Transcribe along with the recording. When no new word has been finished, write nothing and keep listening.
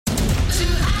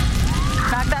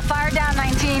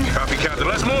Captain.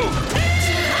 Let's move.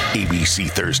 ABC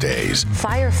Thursdays.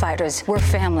 Firefighters, we're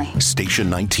family. Station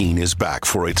 19 is back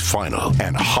for its final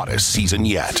and hottest season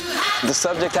yet. The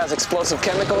subject has explosive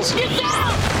chemicals. Get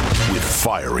down! With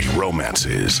fiery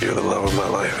romances. You're the love of my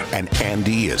life. And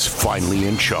Andy is finally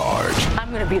in charge. I'm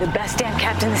going to be the best damn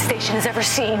captain the station has ever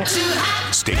seen.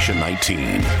 Station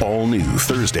 19. All new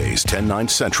Thursdays, 10/9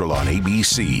 Central on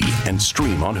ABC and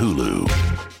stream on Hulu.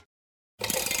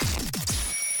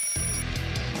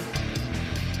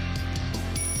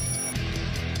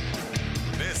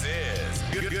 This is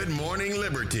Good Morning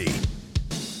Liberty.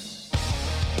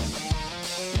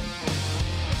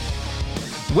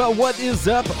 Well, what is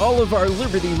up, all of our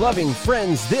liberty-loving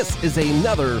friends? This is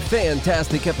another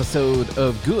fantastic episode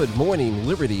of Good Morning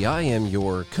Liberty. I am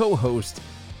your co-host,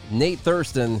 Nate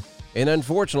Thurston, and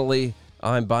unfortunately,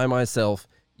 I'm by myself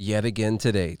yet again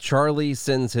today. Charlie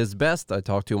sends his best. I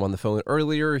talked to him on the phone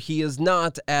earlier. He is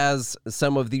not, as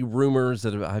some of the rumors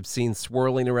that I've seen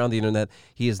swirling around the internet,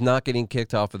 he is not getting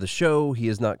kicked off of the show. He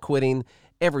is not quitting.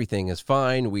 Everything is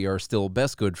fine. We are still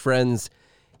best good friends.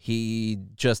 He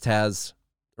just has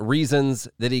reasons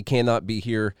that he cannot be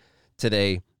here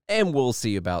today, and we'll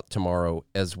see about tomorrow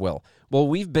as well. Well,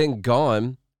 we've been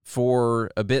gone for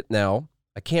a bit now.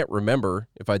 I can't remember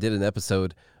if I did an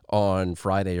episode on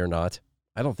Friday or not.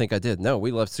 I don't think I did. No, we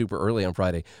left super early on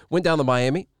Friday. Went down to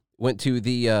Miami, went to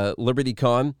the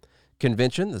LibertyCon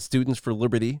convention, the Students for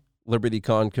Liberty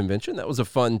LibertyCon convention. That was a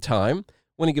fun time.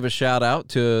 Want to give a shout out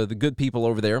to the good people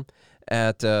over there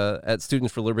at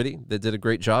Students for Liberty that did a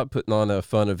great job putting on a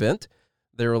fun event.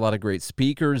 There were a lot of great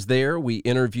speakers there. We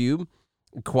interviewed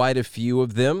quite a few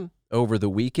of them over the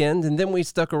weekend, and then we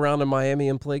stuck around in Miami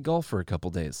and played golf for a couple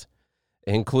days,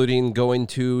 including going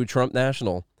to Trump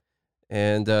National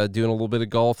and doing a little bit of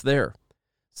golf there.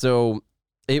 So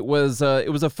it was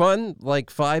a fun,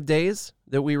 5 days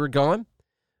that we were gone.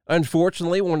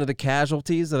 Unfortunately, one of the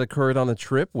casualties that occurred on the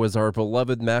trip was our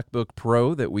beloved MacBook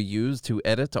Pro that we use to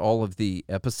edit all of the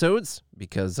episodes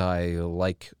because I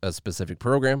like a specific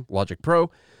program, Logic Pro.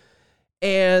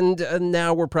 And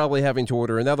now we're probably having to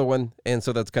order another one, and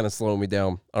so that's kind of slowing me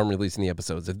down on releasing the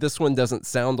episodes. If this one doesn't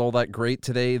sound all that great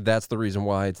today, that's the reason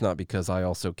why. It's not because I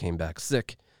also came back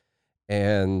sick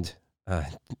and,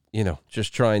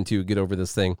 just trying to get over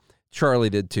this thing. Charlie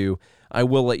did too. I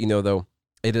will let you know, though,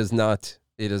 it is not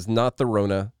the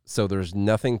Rona, so there's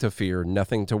nothing to fear,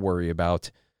 nothing to worry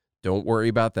about. Don't worry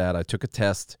about that. I took a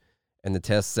test, and the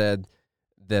test said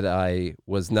that I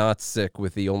was not sick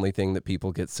with the only thing that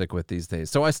people get sick with these days.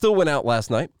 So I still went out last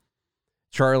night.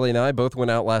 Charlie and I both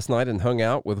went out last night and hung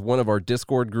out with one of our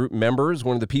Discord group members,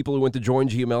 one of the people who went to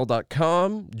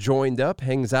joingml.com, joined up,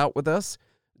 hangs out with us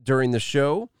during the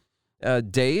show.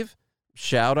 Dave,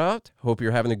 shout out. Hope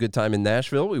you're having a good time in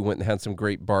Nashville. We went and had some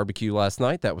great barbecue last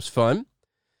night. That was fun.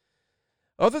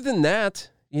 Other than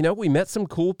that, we met some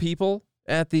cool people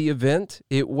at the event.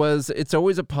 It's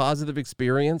always a positive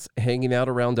experience hanging out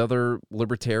around other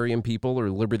libertarian people or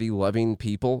liberty-loving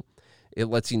people. It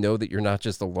lets you know that you're not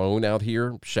just alone out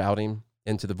here shouting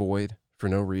into the void for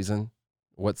no reason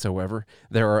whatsoever.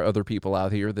 There are other people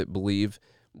out here that believe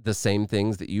the same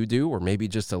things that you do, or maybe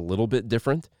just a little bit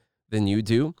different than you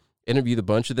do. Interviewed a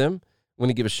bunch of them. Want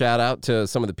to give a shout out to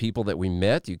some of the people that we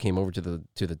met. You came over to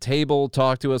the table,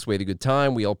 talked to us, we had a good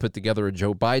time. We all put together a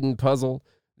Joe Biden puzzle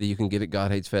that you can get at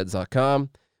GodHatesFeds.com.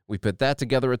 We put that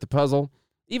together at the puzzle.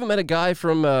 Even met a guy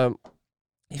from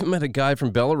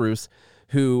Belarus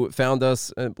who found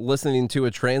us listening to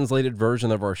a translated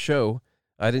version of our show.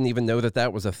 I didn't even know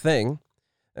that was a thing,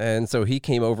 and so he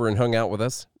came over and hung out with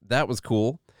us. That was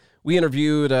cool. We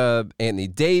interviewed Anthony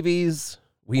Davies.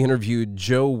 We interviewed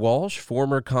Joe Walsh,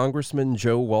 former Congressman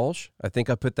Joe Walsh. I think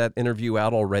I put that interview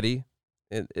out already.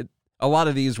 A lot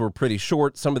of these were pretty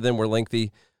short. Some of them were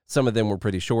lengthy. Some of them were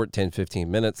pretty short, 10,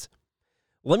 15 minutes.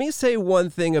 Let me say one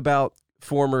thing about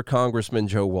former Congressman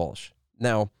Joe Walsh.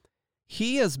 Now,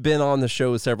 he has been on the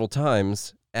show several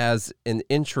times as an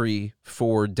entry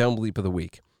for Dumb Bleep of the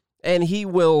Week, and he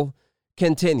will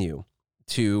continue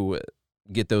to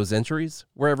get those entries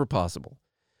wherever possible.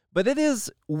 But it is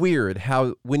weird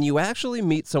how when you actually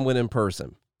meet someone in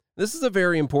person, this is a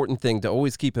very important thing to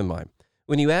always keep in mind.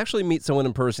 When you actually meet someone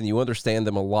in person, you understand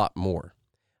them a lot more.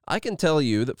 I can tell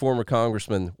you that former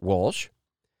Congressman Walsh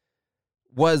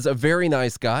was a very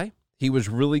nice guy. He was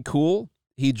really cool.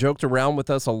 He joked around with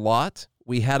us a lot.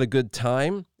 We had a good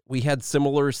time. We had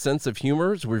similar sense of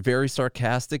humors. We're very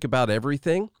sarcastic about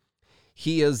everything.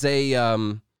 He is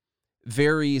a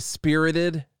very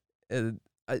spirited,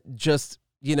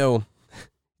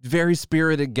 very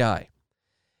spirited guy.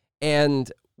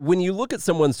 And when you look at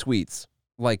someone's tweets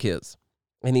like his,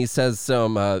 and he says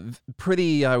some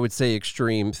pretty, I would say,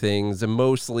 extreme things. And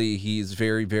mostly he's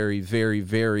very, very, very,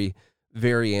 very,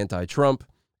 very anti-Trump,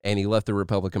 and he left the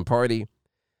Republican Party.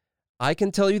 I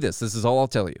can tell you this. This is all I'll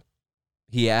tell you.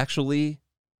 He actually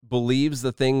believes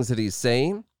the things that he's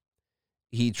saying.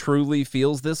 He truly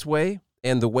feels this way.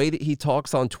 And the way that he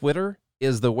talks on Twitter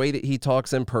is the way that he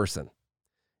talks in person.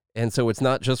 And so it's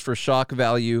not just for shock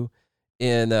value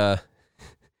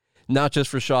not just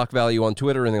for shock value on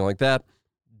Twitter or anything like that.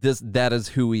 That is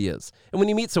who he is. And when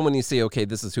you meet someone, you say, okay,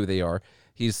 this is who they are.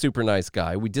 He's a super nice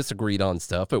guy. We disagreed on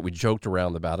stuff, but we joked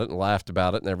around about it and laughed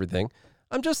about it and everything.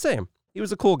 I'm just saying, he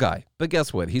was a cool guy. But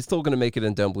guess what? He's still going to make it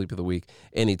in Dumb Bleep of the Week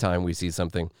anytime we see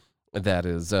something that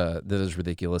is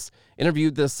ridiculous.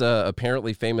 Interviewed this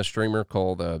apparently famous streamer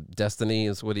called Destiny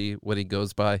is what he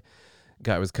goes by.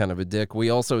 Guy was kind of a dick.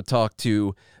 We also talked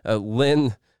to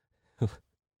Lynn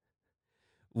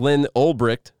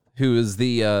Ulbricht, who is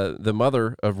the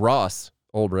mother of Ross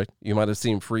Ulbricht. You might have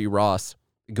seen Free Ross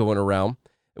going around.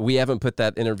 We haven't put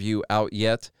that interview out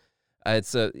yet.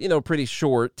 It's pretty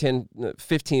short, 10,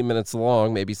 15 minutes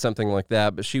long, maybe something like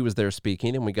that. But she was there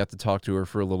speaking, and we got to talk to her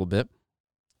for a little bit.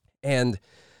 And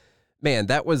man,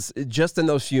 that was just in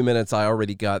those few minutes. I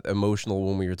already got emotional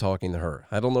when we were talking to her.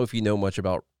 I don't know if you know much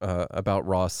about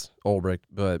Ross Ulbricht,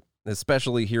 but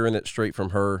especially hearing it straight from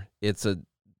her, it's a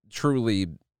truly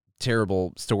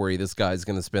terrible story. This guy's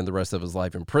going to spend the rest of his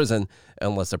life in prison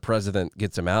unless a president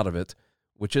gets him out of it,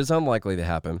 which is unlikely to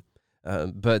happen.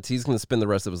 But he's going to spend the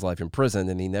rest of his life in prison,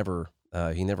 and he never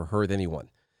hurt anyone,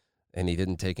 and he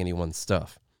didn't take anyone's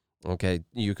stuff. Okay,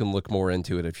 you can look more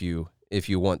into it if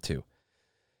you want to.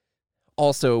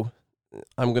 Also,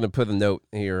 I'm going to put a note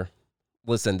here.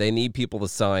 Listen, they need people to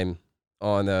sign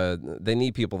on. They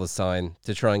need people to sign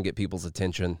to try and get people's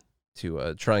attention,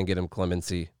 to try and get them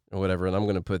clemency or whatever. And I'm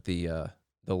going to put the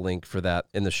link for that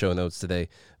in the show notes today.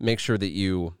 Make sure that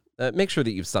you've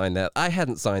signed that. I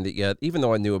hadn't signed it yet, even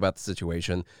though I knew about the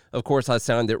situation. Of course, I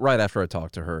signed it right after I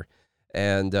talked to her.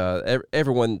 And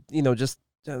everyone, just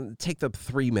take the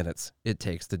 3 minutes it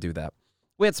takes to do that.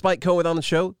 We had Spike Cohen on the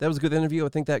show. That was a good interview. I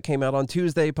think that came out on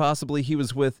Tuesday, possibly. He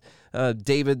was with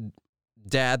David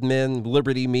Dadman,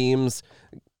 Liberty Memes.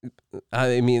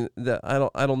 I mean, I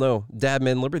don't know.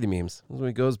 Dadman Liberty Memes. That's what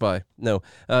he goes by. No.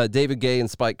 David Gay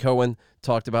and Spike Cohen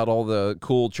talked about all the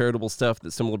cool charitable stuff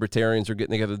that some libertarians are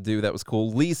getting together to do. That was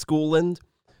cool. Lee Schooland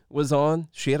was on.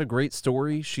 She had a great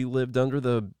story. She lived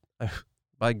under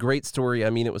by great story, I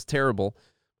mean it was terrible.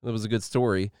 It was a good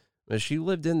story. She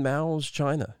lived in Mao's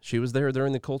China. She was there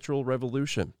during the Cultural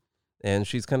Revolution. And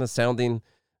she's kind of sounding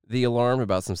the alarm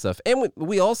about some stuff. And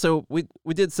we also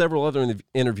did several other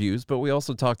interviews, but we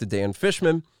also talked to Dan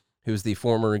Fishman, who's the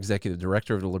former executive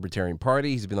director of the Libertarian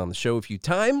Party. He's been on the show a few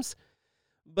times.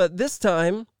 But this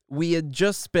time, we had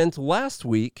just spent last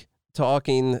week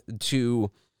talking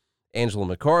to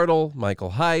Angela McArdle,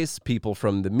 Michael Heiss, people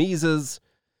from the Mises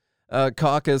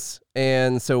caucus.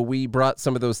 And so we brought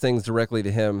some of those things directly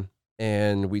to him.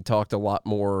 And we talked a lot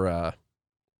more, a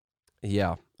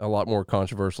lot more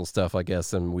controversial stuff, I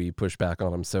guess, and we pushed back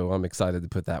on him. So I'm excited to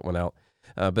put that one out.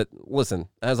 But listen,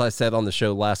 as I said on the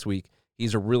show last week,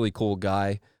 he's a really cool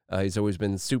guy. He's always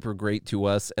been super great to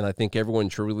us, and I think everyone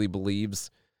truly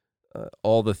believes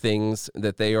all the things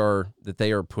that they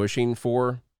are pushing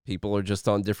for. People are just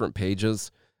on different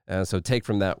pages, so take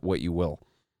from that what you will.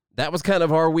 That was kind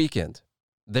of our weekend.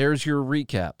 There's your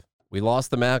recap. We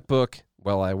lost the MacBook.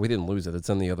 Well, we didn't lose it.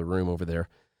 It's in the other room over there.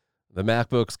 The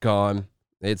MacBook's gone.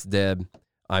 It's dead.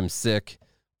 I'm sick.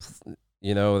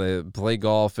 They play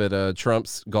golf at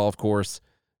Trump's golf course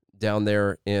down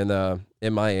there in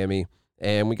Miami,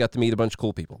 and we got to meet a bunch of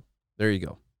cool people. There you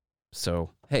go. So,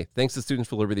 hey, thanks to Students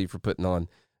for Liberty for putting on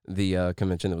the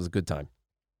convention. It was a good time.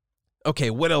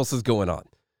 Okay, what else is going on?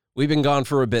 We've been gone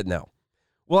for a bit now.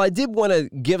 Well, I did want to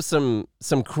give some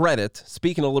credit.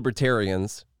 Speaking of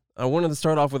libertarians, I wanted to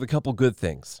start off with a couple good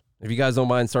things. If you guys don't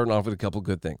mind starting off with a couple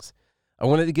good things. I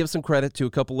wanted to give some credit to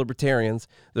a couple libertarians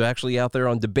that are actually out there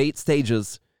on debate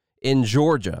stages in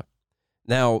Georgia.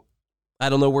 Now, I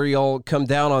don't know where y'all come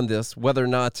down on this, whether or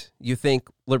not you think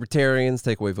libertarians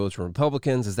take away votes from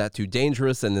Republicans. Is that too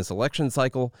dangerous in this election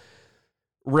cycle?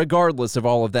 Regardless of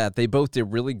all of that, they both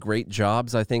did really great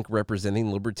jobs, I think,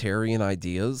 representing libertarian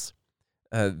ideas.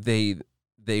 They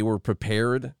were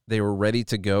prepared. They were ready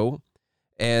to go.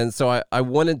 And so I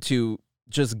wanted to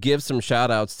just give some shout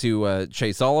outs to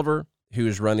Chase Oliver,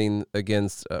 who's running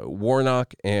against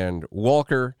Warnock and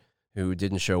Walker, who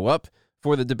didn't show up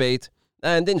for the debate,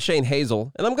 and then Shane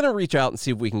Hazel. And I'm going to reach out and see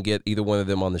if we can get either one of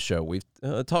them on the show. We've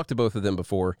talked to both of them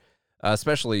before,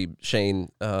 especially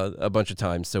Shane a bunch of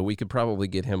times, so we could probably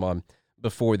get him on.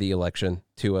 before the election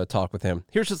to talk with him.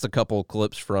 Here's just a couple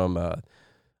clips from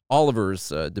Oliver's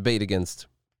debate against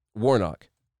Warnock.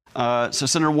 So,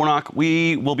 Senator Warnock,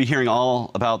 we will be hearing all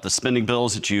about the spending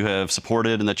bills that you have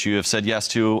supported and that you have said yes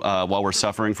to while we're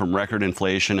suffering from record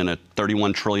inflation and a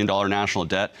 $31 trillion national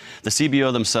debt. The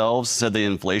CBO themselves said the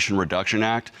Inflation Reduction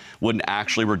Act wouldn't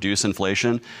actually reduce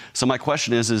inflation. So my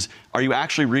question is are you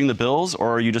actually reading the bills, or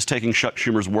are you just taking Chuck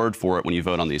Schumer's word for it when you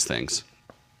vote on these things?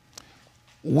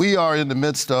 We are in the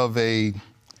midst of a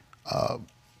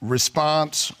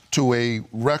response to a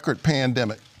record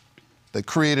pandemic that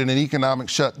created an economic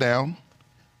shutdown.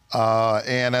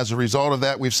 And as a result of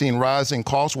that, we've seen rising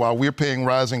costs while we're paying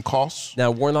rising costs. Now,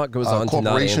 Warnock goes on to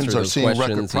not answer those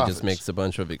questions. He just makes a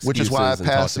bunch of excuses. Which is why I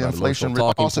passed the Inflation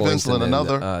Cost of Insulin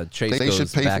another. They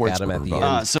should pay for it at the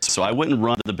end. So I wouldn't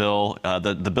run the bill.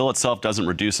 The bill itself doesn't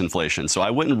reduce inflation. So I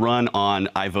wouldn't run on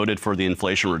I voted for the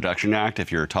Inflation Reduction Act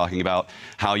if you're talking about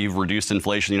how you've reduced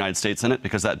inflation in the United States Senate,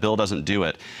 because that bill doesn't do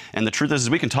it. And the truth is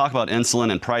we can talk about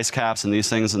insulin and price caps and these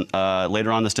things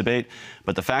later on in this debate.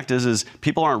 But the fact is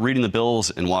people aren't reading the bills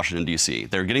in Washington, D.C.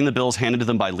 They're getting the bills handed to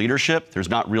them by leadership. There's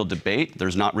not real debate.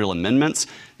 There's not real amendments.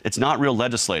 It's not real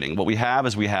legislating. What we have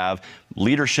is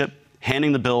leadership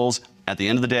handing the bills at the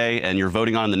end of the day, and you're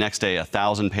voting on the next day a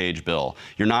 1,000-page bill.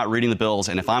 You're not reading the bills.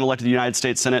 And if I'm elected to the United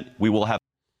States Senate, we will have.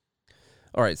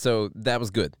 All right, so that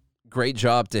was good. Great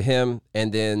job to him.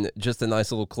 And then just a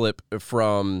nice little clip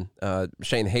from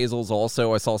Shane Hazels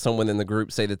also. I saw someone in the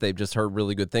group say that they've just heard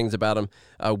really good things about him.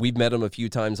 We've met him a few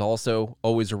times also.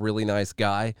 Always a really nice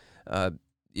guy.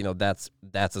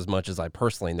 That's as much as I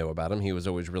personally know about him. He was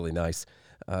always really nice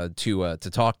to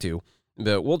talk to.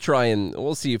 But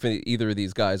we'll see if either of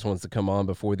these guys wants to come on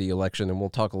before the election, and we'll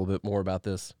talk a little bit more about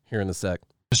this here in a sec.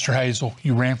 Mr. Hazel,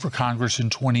 you ran for Congress in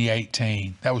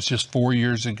 2018. That was just 4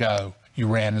 years ago. You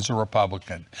ran as a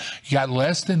Republican. You got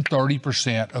less than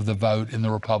 30% of the vote in the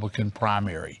Republican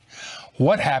primary.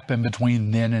 What happened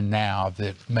between then and now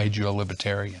that made you a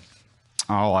libertarian?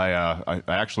 Oh, I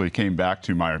actually came back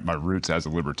to my roots as a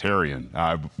libertarian.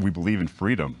 We believe in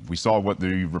freedom. We saw what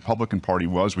the Republican Party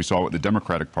was. We saw what the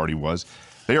Democratic Party was.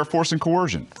 They are force and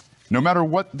coercion. No matter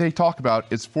what they talk about,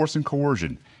 it's force and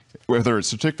coercion. Whether it's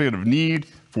certificate of need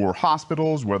for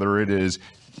hospitals, whether it is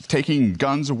taking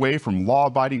guns away from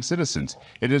law-abiding citizens.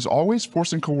 It is always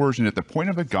force and coercion at the point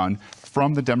of a gun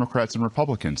from the Democrats and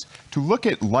Republicans. To look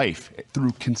at life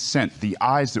through consent, the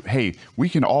eyes that, hey, we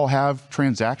can all have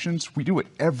transactions. We do it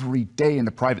every day in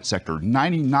the private sector.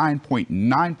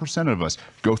 99.9% of us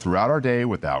go throughout our day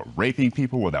without raping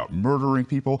people, without murdering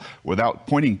people, without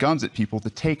pointing guns at people to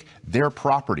take their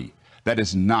property. That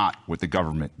is not what the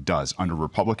government does under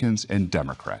Republicans and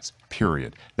Democrats,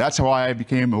 period. That's how I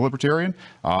became a libertarian.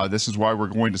 This is why we're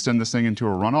going to send this thing into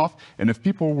a runoff. And if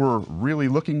people were really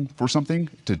looking for something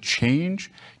to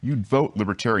change, you'd vote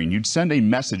libertarian. You'd send a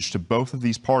message to both of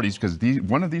these parties, because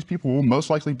one of these people will most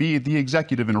likely be the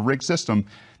executive in a rigged system,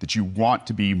 that you want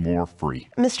to be more free.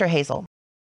 Mr. Hazel.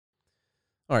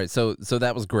 All right, so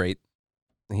that was great.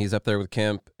 He's up there with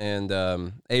Kemp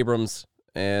and Abrams.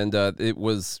 And it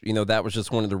was, that was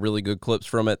just one of the really good clips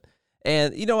from it.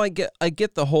 And, I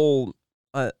get the whole,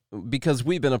 because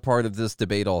we've been a part of this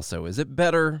debate also. Is it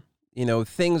better,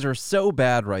 things are so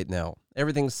bad right now.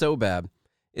 Everything's so bad.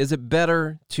 Is it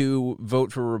better to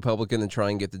vote for a Republican and try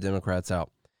and get the Democrats out?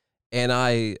 And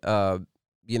I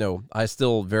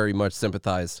still very much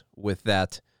sympathize with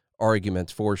that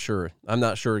argument for sure. I'm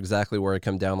not sure exactly where I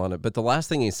come down on it, but the last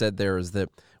thing he said there is that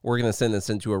we're going to send this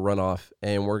into a runoff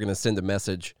and we're going to send a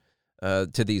message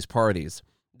to these parties.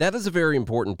 That is a very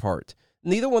important part.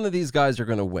 Neither one of these guys are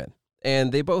going to win,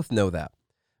 and they both know that.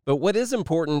 But what is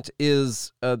important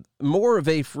is more of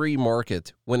a free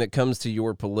market when it comes to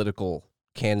your political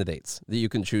candidates that you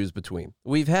can choose between.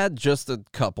 We've had just a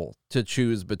couple to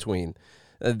choose between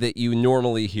that you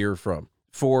normally hear from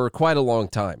for quite a long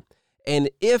time.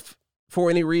 And if, for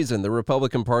any reason, the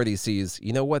Republican Party sees,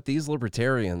 these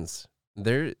libertarians,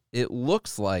 it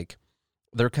looks like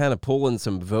they're kind of pulling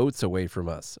some votes away from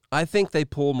us. I think they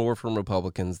pull more from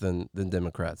Republicans than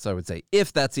Democrats, I would say,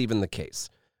 if that's even the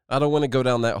case. I don't want to go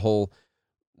down that whole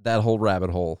rabbit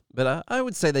hole, but I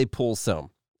would say they pull some.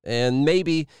 And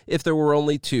maybe if there were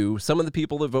only two, some of the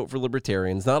people that vote for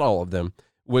libertarians, not all of them,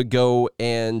 would go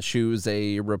and choose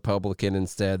a Republican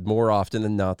instead more often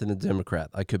than not than a Democrat.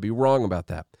 I could be wrong about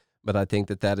that, but I think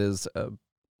that is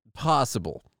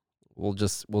possible. We'll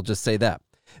just say that.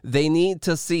 They need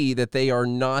to see that they are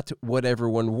not what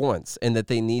everyone wants and that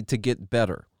they need to get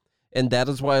better. And that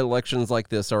is why elections like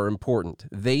this are important.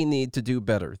 They need to do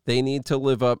better. They need to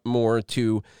live up more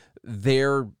to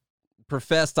their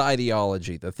professed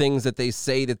ideology, the things that they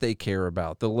say that they care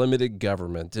about, the limited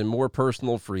government and more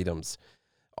personal freedoms,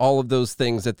 all of those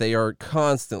things that they are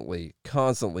constantly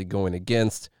going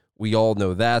against. We all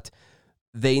know that.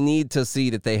 They need to see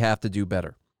that they have to do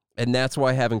better. And that's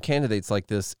why having candidates like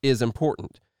this is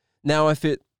important. Now, if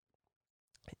it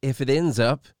ends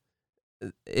up,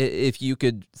 if you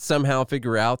could somehow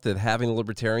figure out that having a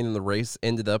libertarian in the race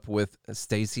ended up with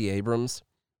Stacey Abrams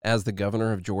as the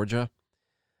governor of Georgia,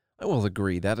 I will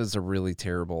agree that is a really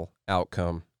terrible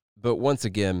outcome. But once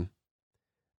again,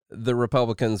 the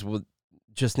Republicans would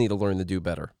just need to learn to do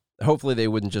better. Hopefully they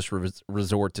wouldn't just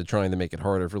resort to trying to make it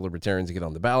harder for libertarians to get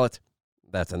on the ballot.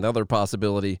 That's another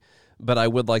possibility. But I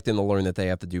would like them to learn that they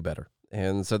have to do better.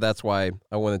 And so that's why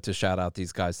I wanted to shout out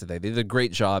these guys today. They did a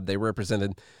great job. They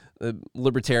represented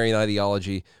libertarian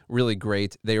ideology really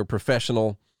great. They were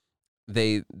professional.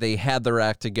 They had their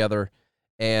act together,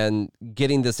 and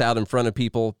getting this out in front of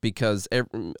people, because a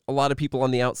lot of people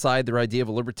on the outside, their idea of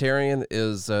a libertarian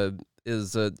is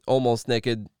almost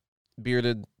naked,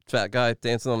 bearded, fat guy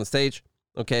dancing on the stage.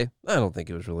 Okay, I don't think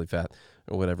it was really fat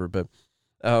or whatever, but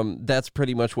that's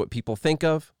pretty much what people think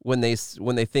of when they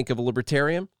think of a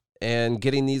libertarian. And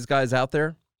getting these guys out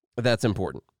there, that's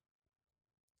important.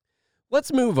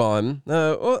 Let's move on.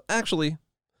 Well, actually,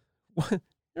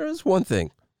 there is one thing.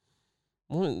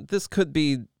 This could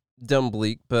be dumb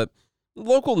bleak, but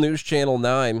local news channel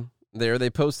 9 there, they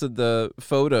posted the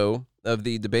photo of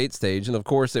the debate stage, and of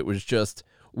course it was just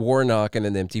Warnock and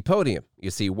an empty podium. You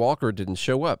see, Walker didn't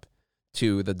show up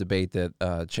to the debate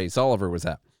that Chase Oliver was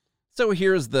at. So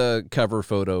here's the cover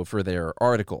photo for their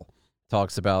article.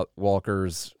 Talks about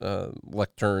Walker's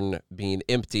lectern being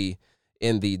empty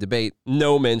in the debate.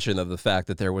 No mention of the fact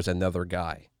that there was another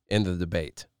guy in the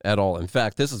debate at all. In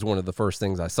fact, this is one of the first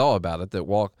things I saw about it,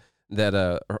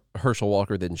 that Herschel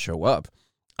Walker didn't show up.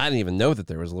 I didn't even know that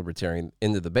there was a libertarian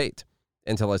in the debate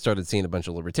until I started seeing a bunch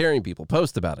of libertarian people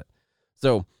post about it.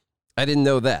 So I didn't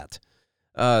know that.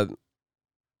 The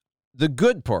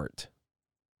good part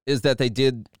is that they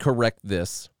did correct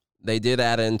this. They did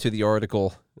add into the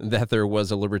article that there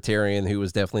was a libertarian who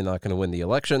was definitely not going to win the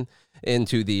election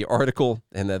into the article,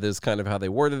 and that is kind of how they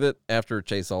worded it after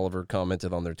Chase Oliver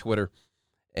commented on their Twitter.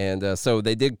 And so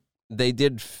they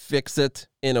did fix it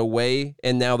in a way,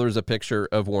 and now there's a picture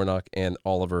of Warnock and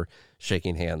Oliver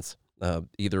shaking hands,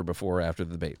 either before or after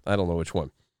the debate. I don't know which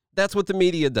one. That's what the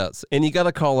media does, and you got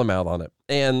to call them out on it.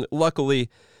 And luckily,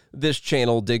 this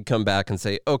channel did come back and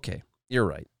say, okay, you're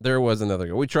right. There was another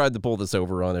guy. We tried to pull this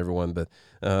over on everyone, but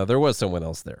there was someone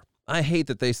else there. I hate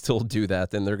that they still do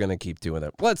that, and they're going to keep doing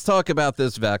it. Let's talk about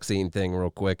this vaccine thing real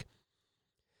quick.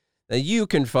 Now, you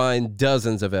can find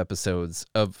dozens of episodes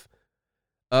of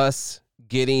us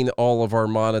getting all of our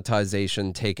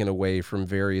monetization taken away from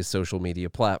various social media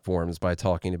platforms by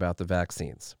talking about the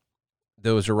vaccines.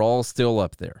 Those are all still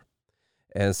up there.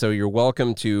 And so you're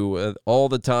welcome to all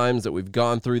the times that we've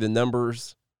gone through the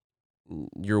numbers.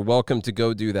 You're welcome to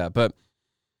go do that. But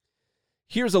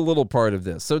here's a little part of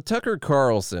this. So Tucker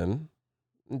Carlson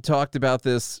talked about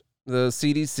this. The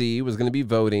CDC was going to be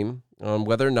voting on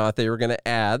whether or not they were going to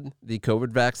add the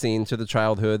COVID vaccine to the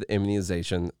childhood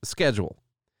immunization schedule.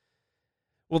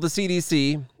 Well, the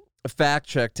CDC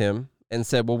fact-checked him and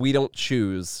said, well, we don't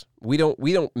choose. We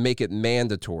don't make it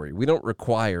mandatory. We don't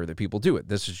require that people do it.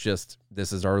 This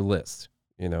is our list.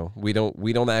 You know, we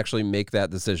don't actually make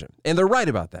that decision. And they're right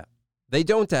about that. They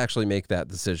don't actually make that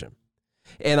decision.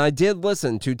 And I did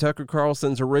listen to Tucker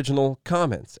Carlson's original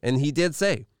comments, and he did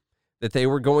say that they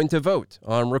were going to vote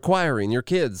on requiring your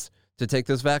kids to take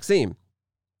this vaccine.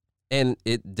 And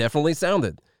it definitely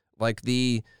sounded like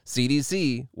the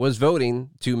CDC was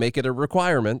voting to make it a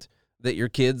requirement that your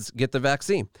kids get the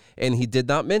vaccine. And he did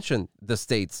not mention the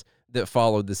states that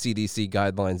followed the CDC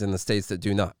guidelines and the states that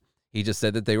do not. He just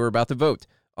said that they were about to vote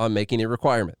on making a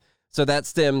requirement. So that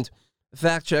stemmed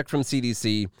fact check from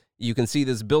CDC. You can see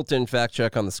this built-in fact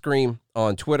check on the screen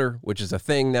on Twitter, which is a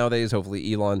thing nowadays.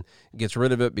 Hopefully Elon gets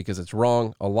rid of it because it's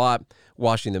wrong a lot.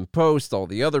 Washington Post, all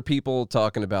the other people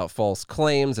talking about false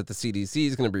claims that the CDC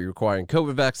is going to be requiring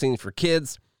COVID vaccines for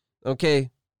kids. Okay,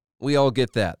 we all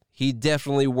get that. He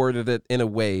definitely worded it in a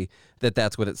way that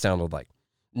that's what it sounded like.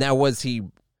 Now, was he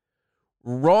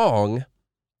wrong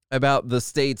about the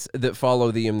states that follow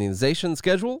the immunization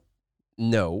schedule?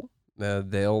 No.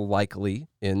 They'll likely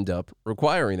end up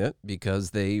requiring it because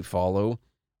they follow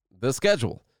the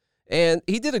schedule. And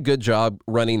he did a good job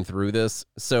running through this,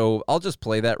 so I'll just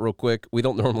play that real quick. We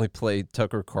don't normally play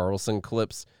Tucker Carlson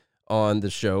clips on the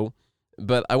show,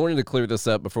 but I wanted to clear this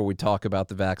up before we talk about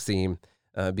the vaccine.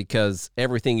 because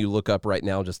everything you look up right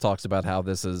now just talks about how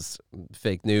this is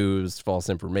fake news, false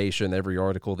information. Every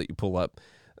article that you pull up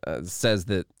says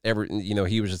that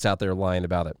he was just out there lying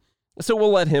about it. So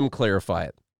we'll let him clarify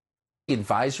it. The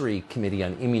Advisory Committee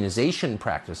on Immunization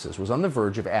Practices was on the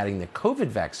verge of adding the COVID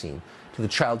vaccine to the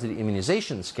childhood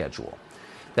immunization schedule.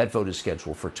 That vote is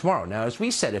scheduled for tomorrow. Now, as we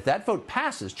said, if that vote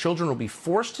passes, children will be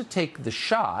forced to take the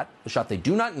shot they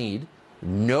do not need,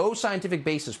 no scientific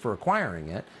basis for acquiring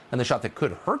it, and the shot that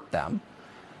could hurt them.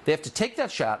 They have to take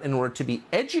that shot in order to be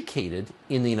educated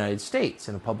in the United States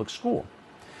in a public school.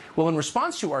 Well, in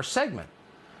response to our segment,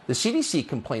 the CDC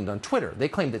complained on Twitter. They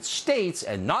claimed that states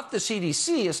and not the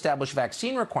CDC establish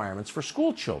vaccine requirements for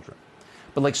school children.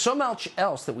 But like so much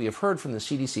else that we have heard from the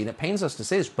CDC, and it pains us to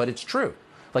say this, but it's true.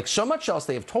 Like so much else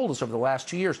they have told us over the last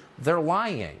 2 years, they're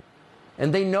lying.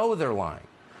 And they know they're lying.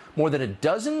 More than a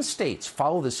dozen states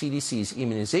follow the CDC's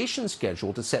immunization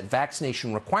schedule to set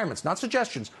vaccination requirements, not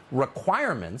suggestions,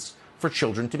 requirements for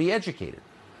children to be educated.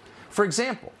 For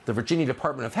example, the Virginia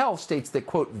Department of Health states that,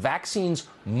 quote, vaccines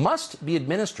must be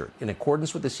administered in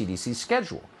accordance with the CDC's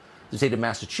schedule. The state of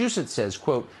Massachusetts says,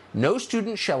 quote, no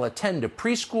student shall attend a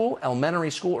preschool, elementary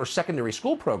school, or secondary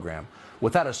school program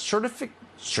without a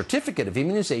certificate of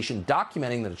immunization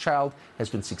documenting that a child has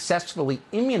been successfully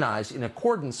immunized in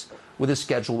accordance with a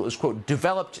schedule that was, quote,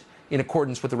 developed in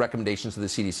accordance with the recommendations of the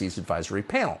CDC's advisory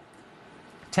panel.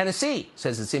 Tennessee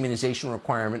says its immunization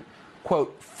requirement,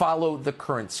 quote, follow the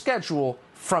current schedule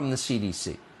from the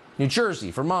CDC. New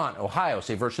Jersey, Vermont, Ohio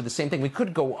say virtually the same thing. We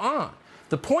could go on.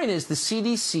 The point is the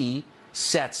CDC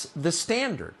sets the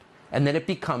standard, and then it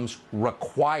becomes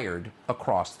required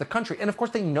across the country. And of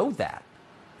course, they know that.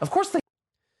 Of course they.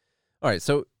 All right,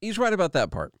 so he's right about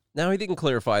that part. Now, he didn't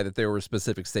clarify that there were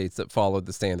specific states that followed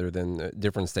the standard and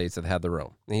different states that had their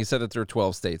own. And he said that there are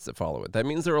 12 states that follow it. That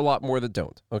means there are a lot more that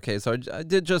don't. Okay, so I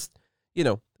did just, we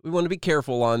want to be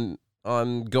careful on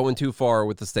going too far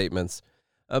with the statements.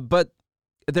 But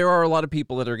there are a lot of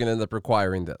people that are going to end up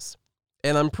requiring this.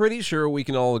 And I'm pretty sure we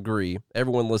can all agree,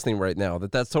 everyone listening right now,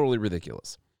 that that's totally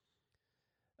ridiculous.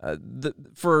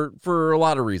 For a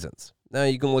lot of reasons. Now,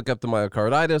 you can look up the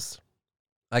myocarditis.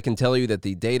 I can tell you that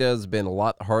the data has been a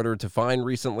lot harder to find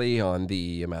recently on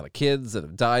the amount of kids that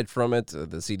have died from it. The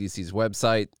CDC's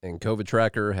website and COVID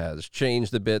tracker has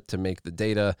changed a bit to make the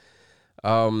data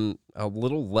a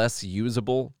little less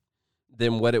usable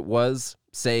than what it was,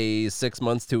 say, 6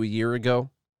 months to a year ago,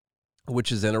 which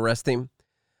is interesting.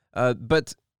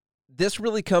 But this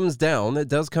really it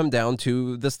does come down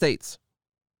to the states.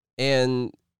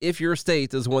 And if your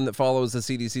state is one that follows the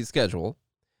CDC schedule,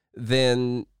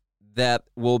 then that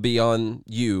will be on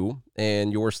you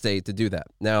and your state to do that.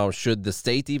 Now, should the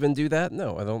state even do that?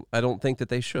 No, I don't think that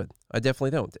they should. I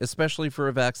definitely don't, especially for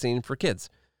a vaccine for kids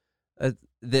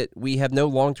that we have no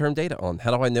long-term data on.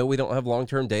 How do I know we don't have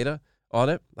long-term data on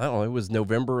it? I don't know. It was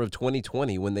November of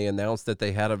 2020 when they announced that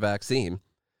they had a vaccine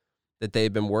that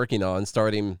they've been working on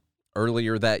starting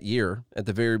earlier that year, at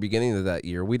the very beginning of that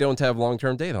year. We don't have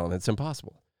long-term data on it. It's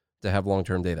impossible to have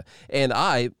long-term data. And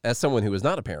I, as someone who is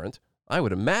not a parent, I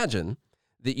would imagine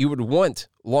that you would want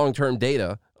long-term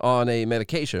data on a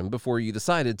medication before you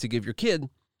decided to give your kid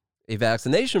a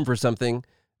vaccination for something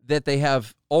that they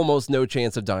have almost no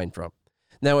chance of dying from.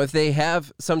 Now, if they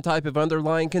have some type of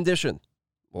underlying condition,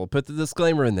 we'll put the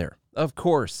disclaimer in there. Of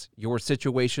course, your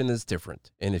situation is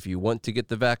different. And if you want to get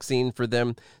the vaccine for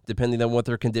them, depending on what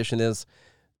their condition is,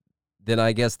 then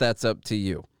I guess that's up to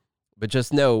you. But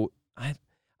just know,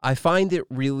 I find it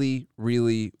really,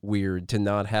 really weird to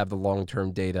not have the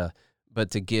long-term data,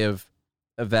 but to give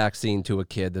a vaccine to a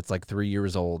kid that's like 3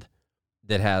 years old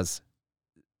that has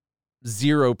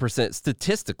 0%,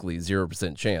 statistically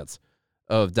 0% chance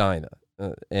of dying.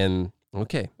 And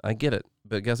okay, I get it.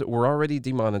 But guess what? We're already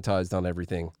demonetized on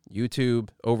everything. YouTube,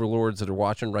 overlords that are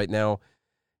watching right now,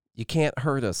 you can't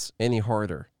hurt us any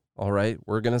harder, all right?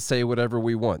 We're going to say whatever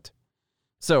we want.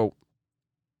 So,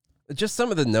 just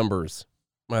some of the numbers,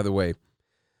 by the way.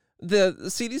 The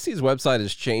CDC's website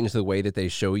has changed the way that they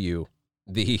show you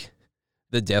the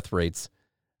death rates.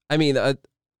 I mean,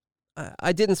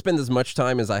 I didn't spend as much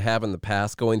time as I have in the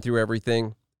past going through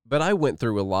everything, but I went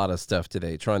through a lot of stuff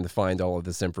today trying to find all of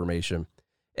this information.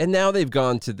 And now they've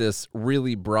gone to this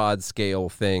really broad scale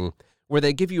thing where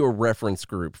they give you a reference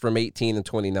group from 18 to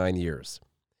 29 years.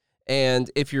 And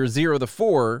if you're 0 to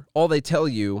 4, all they tell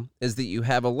you is that you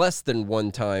have a less than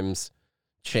 1 times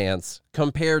chance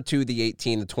compared to the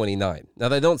 18 to 29. Now,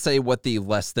 they don't say what the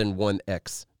less than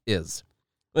 1x is.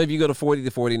 If you go to 40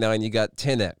 to 49, you got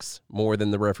 10x more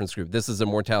than the reference group. This is a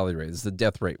mortality rate. This is the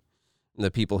death rate,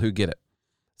 the people who get it.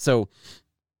 So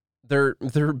they're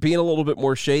being a little bit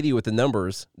more shady with the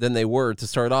numbers than they were to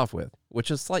start off with,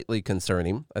 which is slightly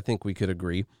concerning. I think we could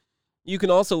agree. You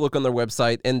can also look on their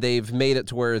website, and they've made it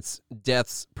to where it's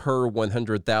deaths per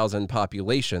 100,000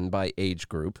 population by age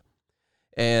group.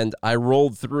 And I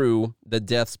rolled through the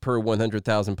deaths per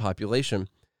 100,000 population.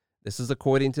 This is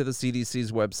according to the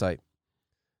CDC's website.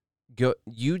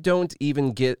 You don't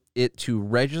even get it to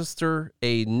register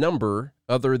a number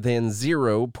other than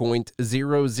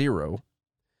 0.00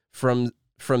 from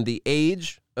the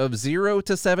age of 0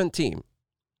 to 17.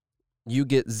 You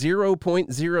get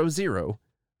 0.00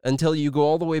 until you go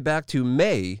all the way back to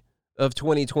May of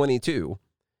 2022.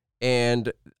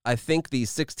 And I think the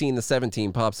 16 to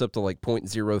 17 pops up to like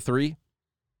 0.03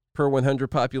 per 100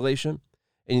 population.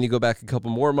 And you go back a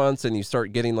couple more months and you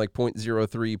start getting like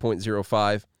 0.03,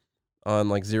 0.05 on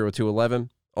like 0 to 11,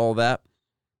 all that.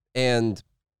 And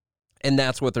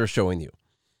that's what they're showing you.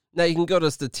 Now you can go to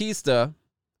Statista,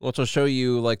 which will show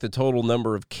you like the total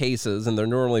number of cases, and they're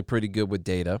normally pretty good with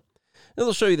data.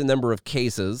 It'll show you the number of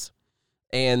cases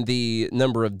and the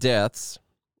number of deaths.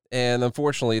 And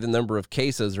unfortunately, the number of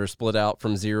cases are split out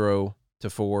from 0 to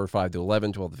 4, 5 to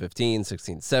 11, 12 to 15,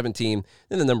 16 to 17.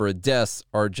 Then the number of deaths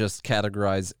are just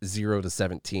categorized 0 to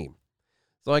 17.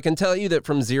 So I can tell you that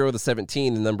from 0 to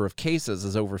 17, the number of cases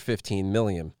is over 15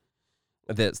 million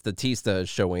that Statista is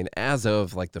showing as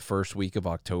of like the first week of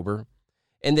October.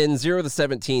 And then 0 to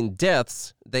 17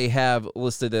 deaths, they have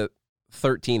listed at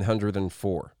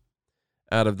 1,304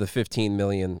 out of the 15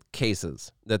 million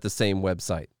cases that the same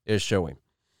website is showing.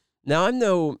 Now, I'm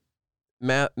no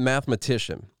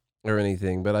mathematician or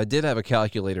anything, but I did have a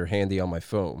calculator handy on my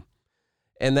phone.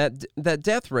 And that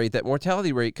death rate, that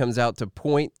mortality rate comes out to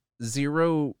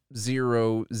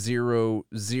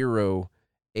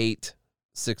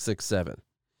 0.0008667.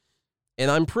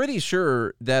 And I'm pretty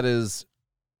sure that is,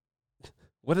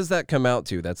 what does that come out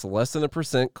to? That's less than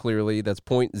 1%, clearly. That's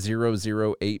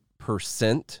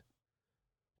 0.008%.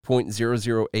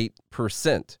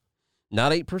 0.008%.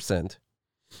 Not 8%.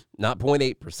 Not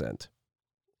 0.8%.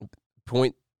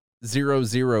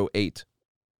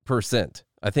 0.008%,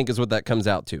 I think is what that comes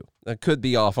out to. That could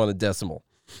be off on a decimal.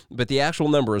 But the actual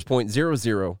number is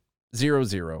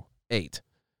 0.00008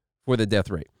 for the death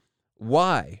rate.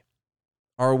 Why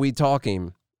are we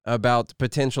talking about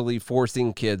potentially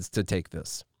forcing kids to take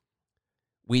this?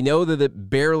 We know that it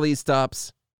barely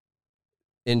stops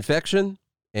infection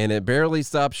and it barely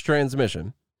stops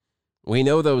transmission. We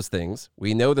know those things.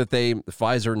 We know that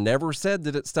Pfizer never said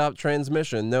that it stopped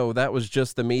transmission. No, that was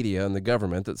just the media and the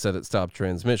government that said it stopped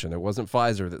transmission. It wasn't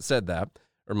Pfizer that said that,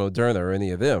 or Moderna, or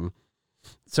any of them.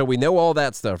 So we know all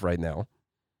that stuff right now.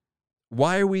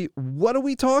 What are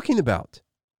we talking about?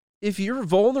 If you're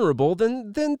vulnerable,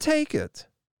 then take it.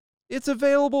 It's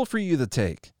available for you to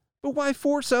take. But why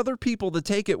force other people to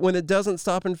take it when it doesn't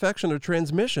stop infection or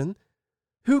transmission?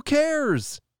 Who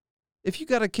cares? If you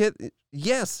got a kid,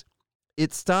 yes,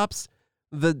 it stops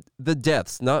the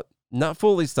deaths, not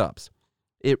fully stops.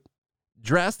 It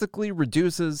drastically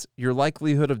reduces your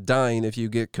likelihood of dying if you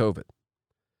get COVID.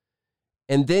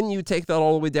 And then you take that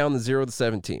all the way down to 0 to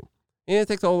 17. And you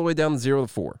take that all the way down to 0 to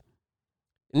 4.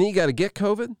 And then you got to get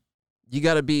COVID. You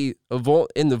got to be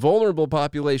in the vulnerable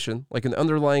population, like an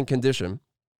underlying condition.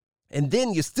 And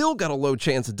then you still got a low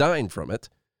chance of dying from it.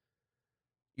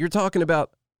 You're talking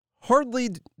about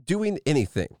hardly doing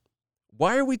anything.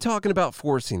 Why are we talking about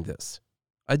forcing this?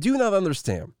 I do not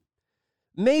understand.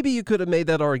 Maybe you could have made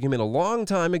that argument a long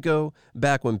time ago,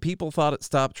 back when people thought it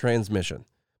stopped transmission.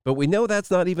 But we know that's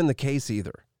not even the case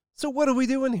either. So what are we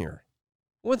doing here?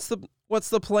 What's the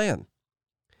plan?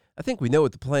 I think we know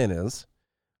what the plan is.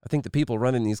 I think the people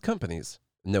running these companies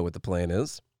know what the plan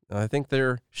is. And I think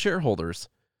their shareholders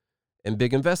and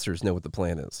big investors know what the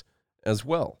plan is as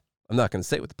well. I'm not going to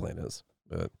say what the plan is,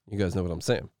 but you guys know what I'm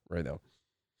saying right now.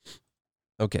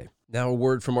 Okay, now a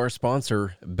word from our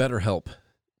sponsor, BetterHelp.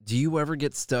 Do you ever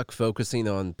get stuck focusing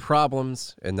on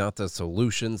problems and not the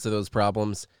solutions to those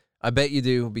problems? I bet you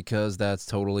do, because that's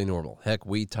totally normal. Heck,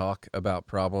 we talk about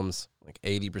problems like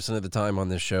 80% of the time on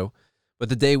this show. But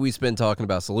the day we spend talking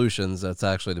about solutions, that's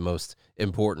actually the most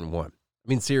important one. I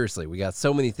mean, seriously, we got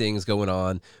so many things going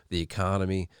on. The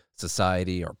economy,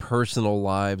 society, our personal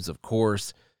lives, of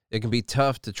course. It can be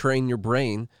tough to train your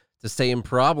brain to stay in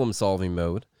problem-solving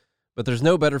mode. But there's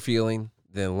no better feeling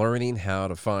than learning how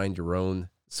to find your own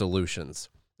solutions.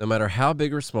 No matter how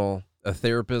big or small, a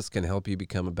therapist can help you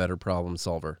become a better problem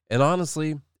solver. And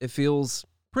honestly, it feels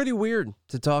pretty weird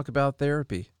to talk about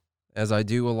therapy, as I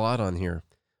do a lot on here.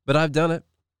 But I've done it,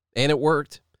 and it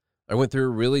worked. I went through a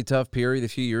really tough period a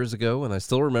few years ago, and I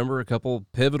still remember a couple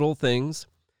pivotal things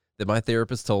that my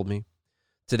therapist told me.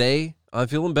 Today, I'm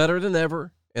feeling better than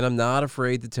ever, and I'm not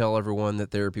afraid to tell everyone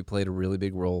that therapy played a really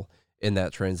big role in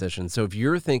that transition. So if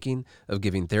you're thinking of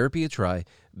giving therapy a try,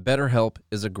 BetterHelp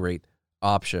is a great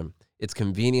option. It's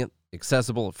convenient,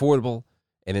 accessible, affordable,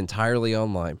 and entirely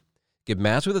online. Get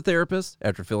matched with a therapist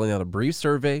after filling out a brief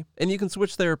survey, and you can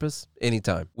switch therapists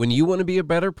anytime. When you want to be a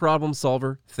better problem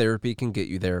solver, therapy can get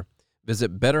you there.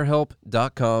 Visit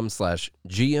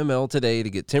BetterHelp.com/GML today to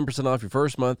get 10% off your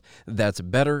first month. That's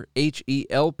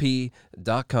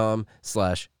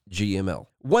BetterHelp.com/GML.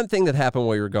 One thing that happened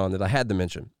while you were gone that I had to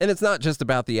mention, and it's not just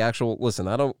about the actual, listen,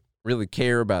 I don't really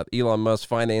care about Elon Musk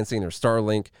financing or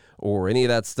Starlink or any of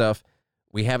that stuff.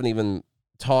 We haven't even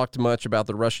talked much about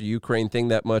the Russia-Ukraine thing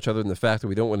that much, other than the fact that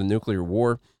we don't want a nuclear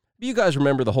war. But you guys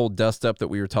remember the whole dust-up that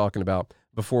we were talking about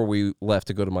before we left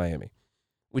to go to Miami.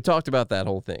 We talked about that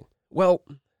whole thing. Well,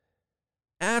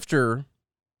 after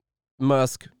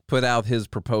Musk put out his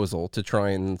proposal to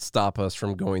try and stop us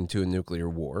from going to a nuclear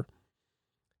war,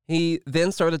 he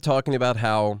then started talking about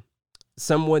how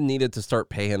someone needed to start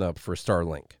paying up for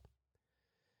Starlink.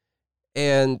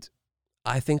 And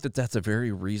I think that that's a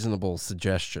very reasonable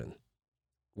suggestion.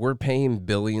 We're paying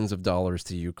billions of dollars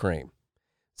to Ukraine.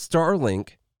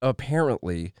 Starlink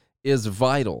apparently is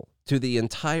vital to the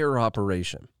entire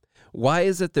operation. Why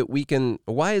is it that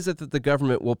the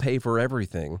government will pay for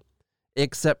everything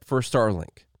except for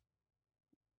Starlink?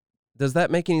 Does that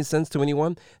make any sense to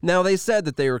anyone? Now, they said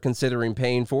that they were considering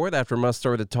paying for it after Musk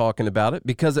started talking about it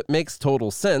because it makes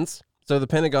total sense. So the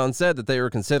Pentagon said that they were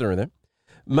considering it.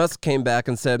 Musk came back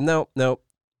and said, no,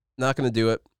 not going to do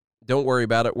it. Don't worry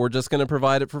about it. We're just going to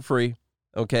provide it for free.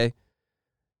 Okay.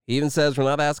 He even says we're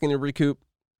not asking to recoup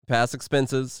past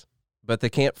expenses, but they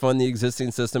can't fund the existing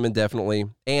system indefinitely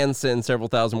and send several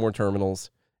thousand more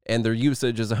terminals, and their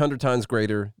usage is 100 times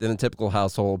greater than a typical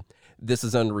household. This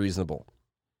is unreasonable.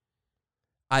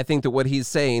 I think that what he's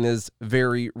saying is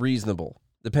very reasonable.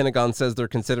 The Pentagon says they're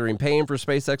considering paying for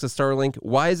SpaceX's Starlink.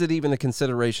 Why is it even a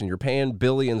consideration? You're paying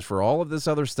billions for all of this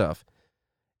other stuff.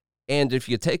 And if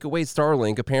you take away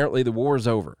Starlink, apparently the war is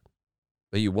over.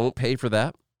 But you won't pay for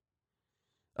that?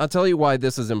 I'll tell you why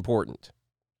this is important.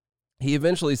 He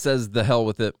eventually says the hell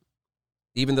with it.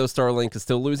 Even though Starlink is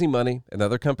still losing money and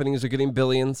other companies are getting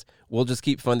billions, we'll just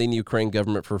keep funding the Ukraine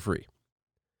government for free.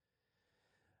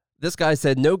 This guy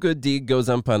said no good deed goes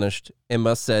unpunished, and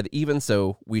Musk said, even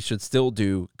so, we should still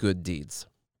do good deeds.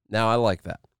 Now, I like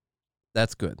that.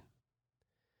 That's good.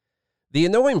 The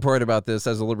annoying part about this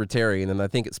as a libertarian, and I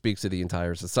think it speaks to the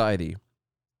entire society,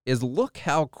 is look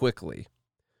how quickly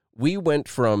we went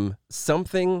from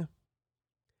something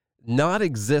not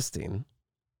existing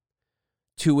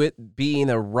to it being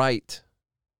a right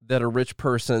that a rich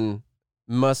person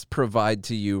must provide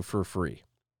to you for free.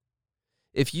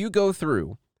 If you go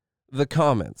through the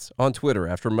comments on Twitter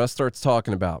after Musk starts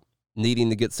talking about needing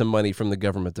to get some money from the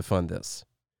government to fund this,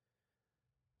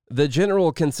 the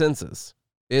general consensus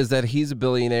is that he's a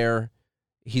billionaire.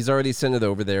 He's already sent it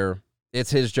over there.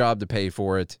 It's his job to pay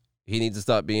for it. He needs to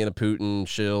stop being a Putin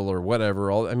shill or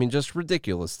whatever. Just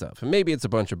ridiculous stuff. And maybe it's a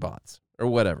bunch of bots or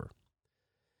whatever.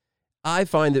 I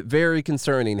find it very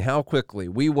concerning how quickly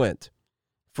we went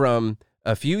from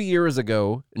a few years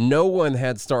ago, no one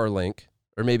had Starlink,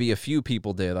 or maybe a few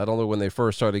people did. I don't know when they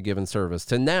first started giving service,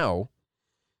 to now,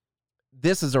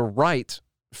 this is a right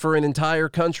for an entire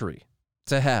country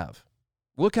to have.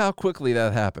 Look how quickly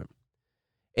that happened.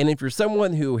 And if you're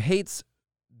someone who hates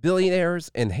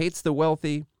billionaires and hates the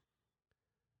wealthy,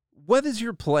 what is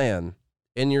your plan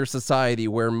in your society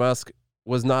where Musk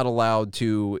was not allowed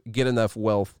to get enough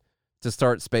wealth to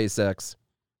start SpaceX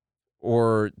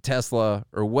or Tesla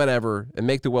or whatever and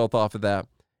make the wealth off of that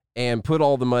and put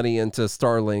all the money into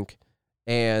Starlink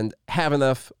and have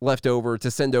enough left over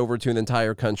to send over to an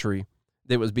entire country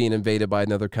that was being invaded by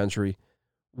another country?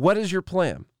 What is your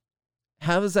plan?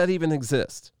 How does that even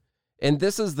exist? And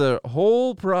this is the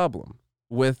whole problem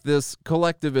with this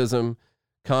collectivism,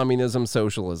 communism,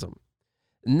 socialism.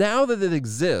 Now that it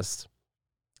exists,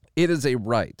 it is a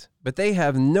right, but they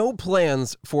have no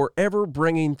plans for ever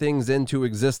bringing things into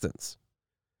existence.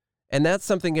 And that's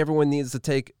something everyone needs to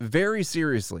take very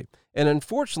seriously. And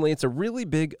unfortunately, it's a really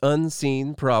big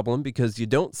unseen problem because you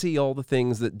don't see all the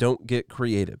things that don't get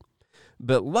created.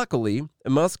 But luckily,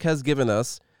 Musk has given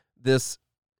us this,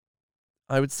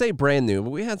 I would say brand new,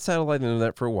 but we had satellite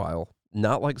internet for a while,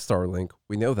 not like Starlink.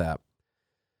 We know that.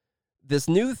 This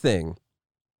new thing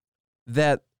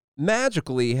that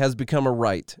magically has become a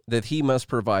right that he must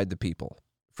provide to people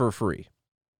for free.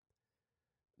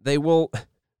 They will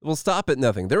stop at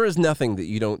nothing. There is nothing that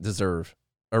you don't deserve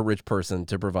a rich person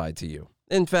to provide to you.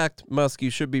 In fact, Musk, you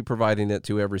should be providing it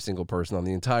to every single person on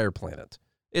the entire planet.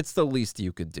 It's the least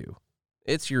you could do.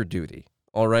 It's your duty,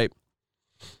 all right?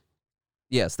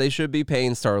 Yes, they should be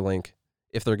paying Starlink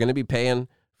if they're going to be paying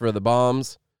for the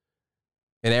bombs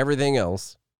and everything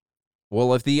else.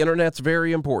 Well, if the internet's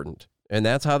very important, and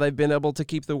that's how they've been able to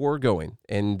keep the war going,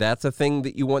 and that's a thing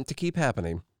that you want to keep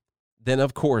happening, then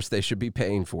of course they should be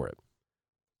paying for it.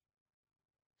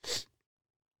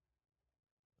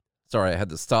 Sorry, I had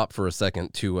to stop for a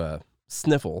second to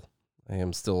sniffle. I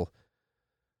am still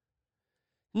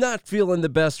not feeling the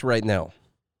best right now.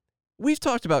 We've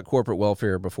talked about corporate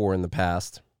welfare before in the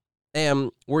past,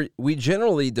 and we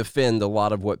generally defend a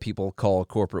lot of what people call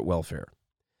corporate welfare.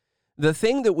 The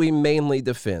thing that we mainly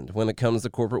defend when it comes to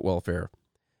corporate welfare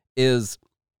is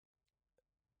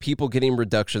people getting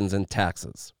reductions in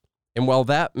taxes. And while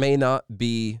that may not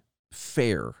be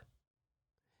fair,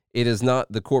 it is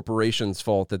not the corporation's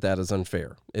fault that that is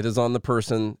unfair. It is on the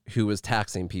person who is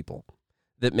taxing people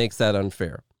that makes that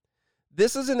unfair.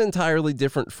 This is an entirely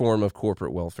different form of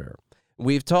corporate welfare.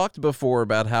 We've talked before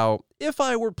about how if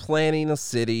I were planning a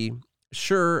city,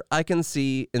 sure, I can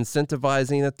see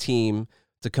incentivizing a team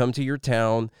to come to your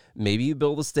town. Maybe you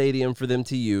build a stadium for them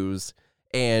to use,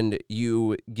 and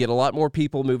you get a lot more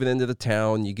people moving into the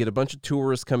town. You get a bunch of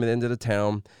tourists coming into the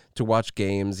town to watch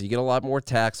games. You get a lot more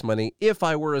tax money. If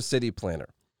I were a city planner,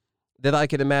 that I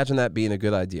could imagine that being a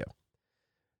good idea.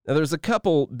 Now, there's a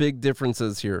couple big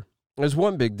differences here. There's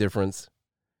one big difference.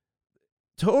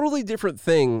 Totally different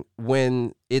thing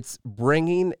when it's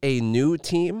bringing a new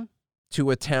team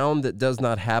to a town that does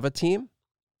not have a team.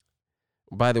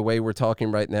 By the way, we're talking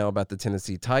right now about the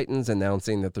Tennessee Titans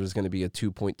announcing that there's going to be a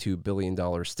 $2.2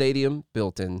 billion stadium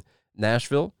built in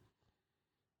Nashville,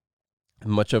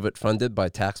 much of it funded by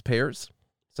taxpayers.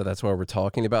 So that's why we're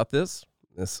talking about this.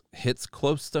 This hits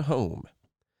close to home.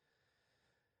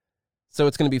 So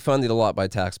it's going to be funded a lot by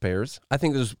taxpayers. I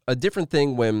think there's a different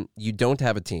thing when you don't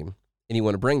have a team and you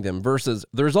want to bring them versus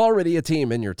there's already a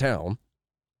team in your town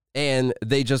and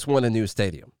they just want a new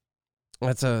stadium.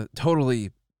 That's a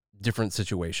totally different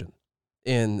situation,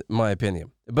 in my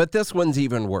opinion. But this one's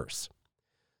even worse.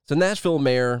 So Nashville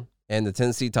mayor and the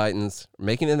Tennessee Titans are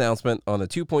making an announcement on a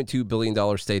 $2.2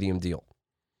 billion stadium deal.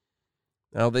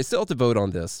 Now, they still have to vote on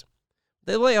this.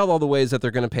 They lay out all the ways that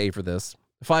they're going to pay for this.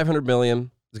 $500 million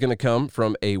is going to come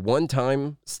from a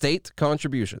one-time state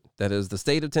contribution. That is, the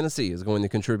state of Tennessee is going to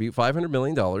contribute $500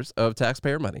 million of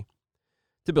taxpayer money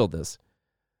to build this.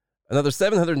 Another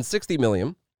 $760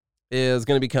 million is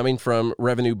going to be coming from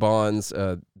revenue bonds,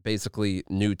 basically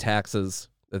new taxes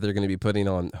that they're going to be putting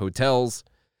on hotels,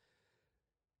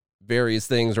 various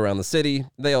things around the city.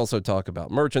 They also talk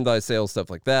about merchandise sales, stuff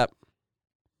like that.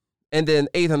 And then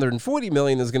 $840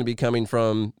 million is going to be coming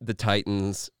from the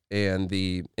Titans and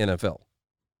the NFL.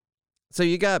 So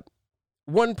you got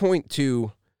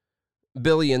 $1.2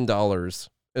 billion,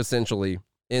 essentially,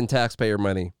 in taxpayer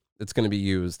money that's going to be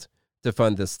used to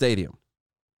fund this stadium.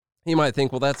 You might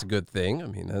think, well, that's a good thing. I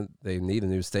mean, they need a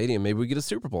new stadium. Maybe we get a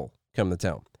Super Bowl come to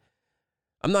town.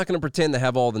 I'm not going to pretend to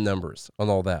have all the numbers on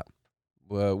all that.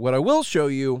 What I will show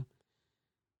you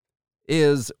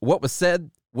is what was said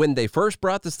when they first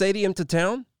brought the stadium to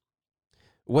town,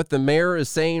 what the mayor is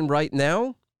saying right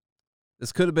now.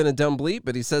 This could have been a dumb bleep,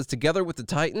 but he says, together with the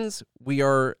Titans, we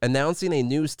are announcing a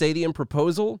new stadium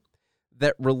proposal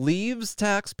that relieves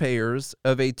taxpayers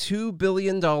of a $2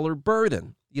 billion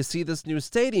burden. You see, this new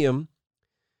stadium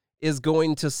is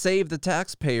going to save the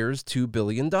taxpayers $2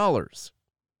 billion.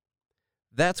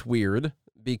 That's weird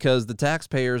because the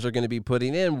taxpayers are going to be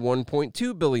putting in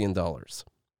 $1.2 billion.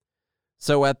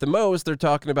 So at the most, they're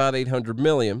talking about $800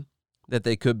 million that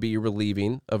they could be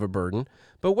relieving of a burden.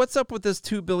 But what's up with this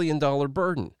 $2 billion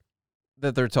burden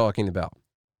that they're talking about?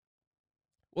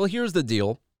 Well, here's the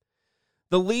deal.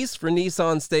 The lease for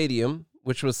Nissan Stadium,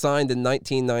 which was signed in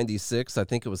 1996, I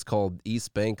think it was called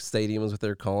East Bank Stadium is what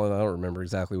they're calling it. I don't remember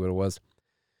exactly what it was,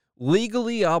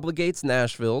 legally obligates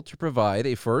Nashville to provide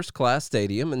a first-class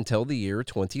stadium until the year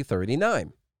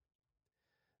 2039.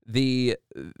 The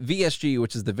VSG,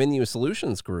 which is the Venue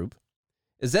Solutions Group,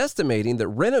 is estimating that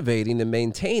renovating and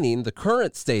maintaining the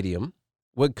current stadium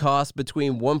would cost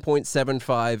between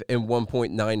 $1.75 and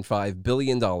 $1.95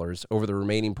 billion over the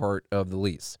remaining part of the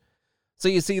lease. So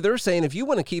you see, they're saying if you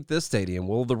want to keep this stadium,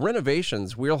 well, the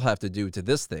renovations we'll have to do to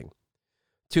this thing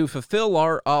to fulfill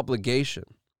our obligation,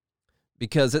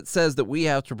 because it says that we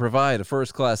have to provide a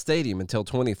first-class stadium until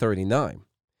 2039.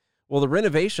 Well, the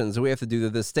renovations we have to do to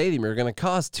this stadium are going to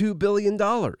cost $2 billion.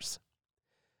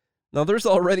 Now, there's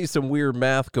already some weird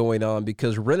math going on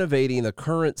because renovating a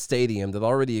current stadium that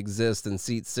already exists and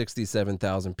seats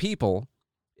 67,000 people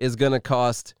is going to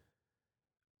cost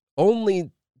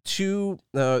only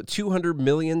 $200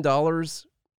 million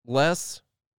less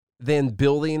than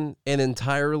building an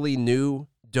entirely new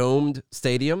domed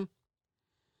stadium?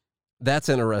 That's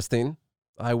interesting.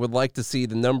 I would like to see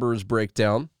the numbers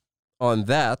breakdown on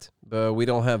that, but we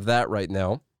don't have that right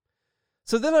now.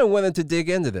 So then I wanted to dig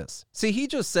into this. See, he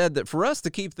just said that for us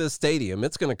to keep this stadium,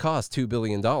 it's going to cost $2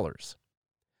 billion. So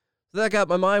that got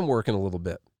my mind working a little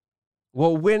bit.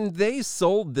 Well, when they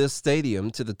sold this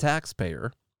stadium to the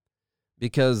taxpayer,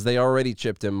 because they already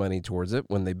chipped in money towards it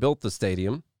when they built the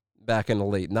stadium back in the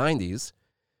late 90s,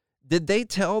 did they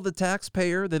tell the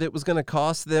taxpayer that it was going to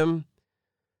cost them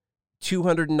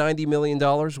 $290 million,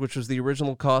 which was the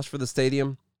original cost for the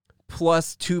stadium,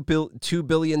 plus $2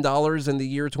 billion in the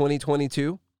year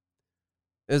 2022?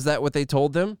 Is that what they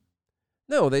told them?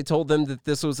 No, they told them that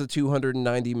this was a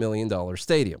 $290 million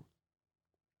stadium.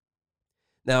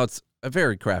 Now, it's a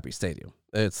very crappy stadium.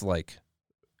 It's like,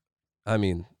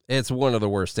 it's one of the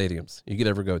worst stadiums you could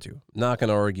ever go to. Not going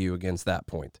to argue against that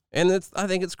point. And I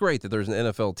think it's great that there's an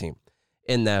NFL team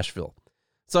in Nashville.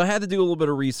 So I had to do a little bit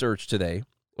of research today,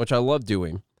 which I love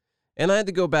doing, and I had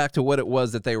to go back to what it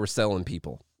was that they were selling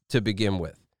people to begin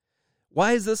with.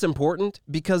 Why is this important?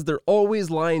 Because they're always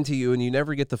lying to you and you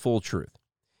never get the full truth.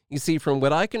 You see, from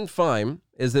what I can find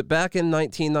is that back in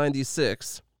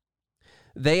 1996,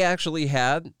 they actually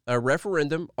had a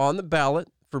referendum on the ballot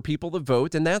for people to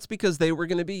vote, and that's because they were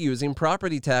going to be using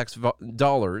property tax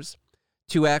dollars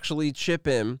to actually chip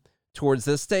in towards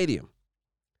this stadium.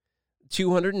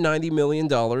 $290 million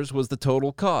was the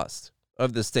total cost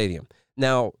of the stadium.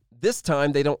 Now, this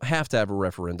time they don't have to have a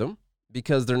referendum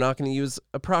because they're not going to use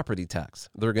a property tax.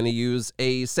 They're going to use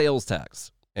a sales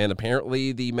tax. And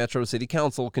apparently the Metro City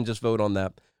Council can just vote on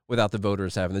that without the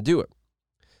voters having to do it.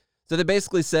 So they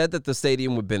basically said that the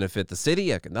stadium would benefit the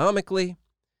city economically,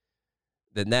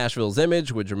 that Nashville's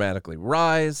image would dramatically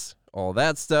rise, all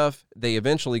that stuff. They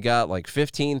eventually got like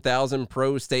 15,000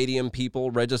 pro-stadium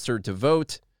people registered to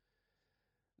vote.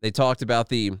 They talked about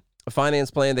the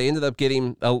finance plan. They ended up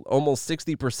getting almost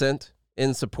 60%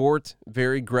 in support,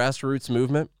 very grassroots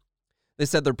movement. They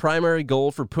said their primary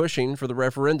goal for pushing for the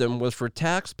referendum was for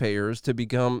taxpayers to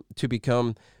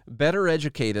become better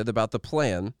educated about the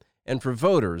plan and for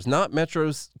voters, not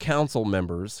Metro's council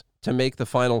members, to make the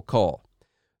final call.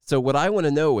 So what I want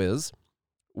to know is,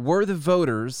 were the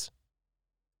voters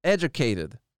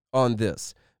educated on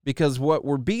this? Because what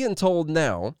we're being told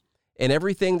now, and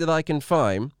everything that I can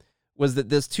find, was that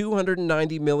this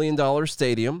 $290 million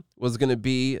stadium was going to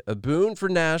be a boon for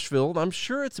Nashville. I'm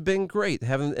sure it's been great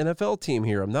having an NFL team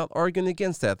here. I'm not arguing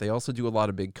against that. They also do a lot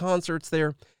of big concerts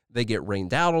there. They get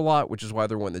rained out a lot, which is why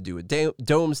they're wanting to do a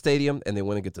dome stadium, and they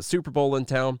want to get the Super Bowl in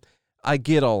town. I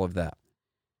get all of that.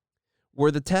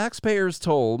 Were the taxpayers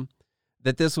told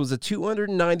that this was a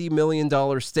 $290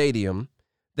 million stadium,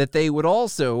 that they would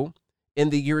also, in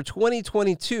the year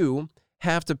 2022,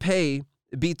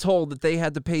 be told that they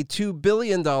had to pay $2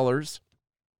 billion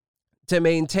to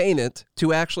maintain it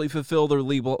to actually fulfill their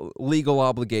legal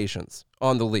obligations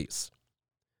on the lease?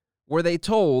 Were they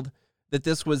told that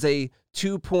this was a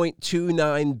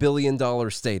 $2.29 billion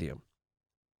stadium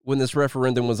when this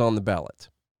referendum was on the ballot?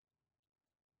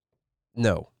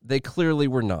 No, they clearly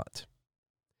were not.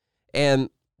 And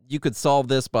you could solve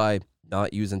this by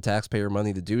not using taxpayer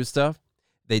money to do stuff.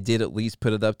 They did at least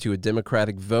put it up to a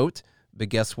Democratic vote. But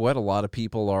guess what? A lot of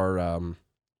people are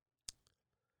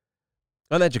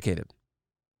uneducated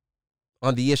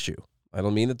on the issue. I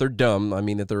don't mean that they're dumb. I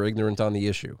mean that they're ignorant on the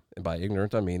issue. And by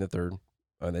ignorant, I mean that they're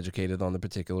uneducated on the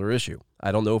particular issue.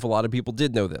 I don't know if a lot of people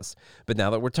did know this. But now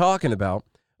that we're talking about,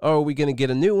 oh, are we going to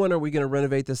get a new one? Are we going to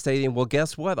renovate the stadium? Well,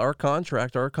 guess what? Our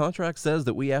contract says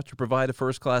that we have to provide a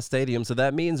first-class stadium. So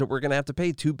that means that we're going to have to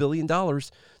pay $2 billion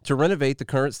to renovate the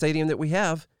current stadium that we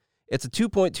have. It's a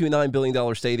 $2.29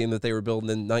 billion stadium that they were building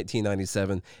in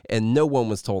 1997, and no one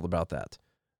was told about that.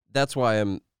 That's why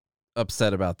I'm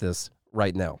upset about this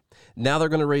right now. Now they're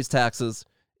going to raise taxes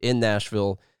in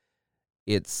Nashville.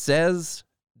 It says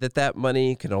that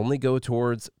money can only go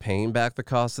towards paying back the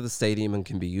cost of the stadium and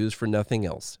can be used for nothing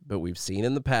else. But we've seen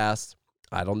in the past,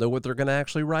 I don't know what they're going to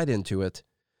actually write into it.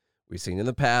 We've seen in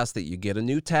the past that you get a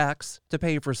new tax to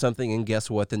pay for something, and guess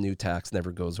what? The new tax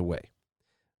never goes away.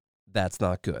 That's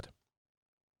not good.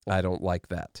 I don't like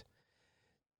that.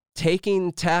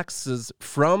 Taking taxes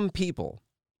from people,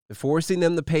 forcing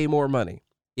them to pay more money,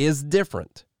 is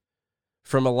different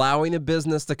from allowing a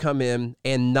business to come in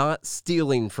and not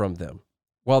stealing from them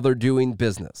while they're doing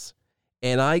business.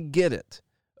 And I get it.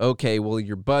 Okay, well,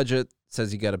 your budget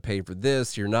says you got to pay for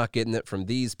this. You're not getting it from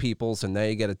these people, so now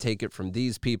you got to take it from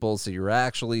these people, so you're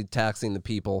actually taxing the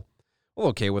people. Well,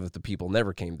 okay, what if the people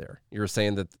never came there? You're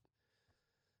saying that,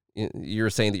 you're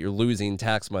saying that you're losing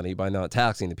tax money by not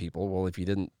taxing the people. Well, if you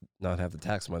didn't not have the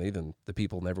tax money, then the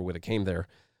people never would have came there.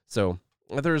 So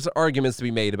there's arguments to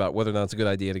be made about whether or not it's a good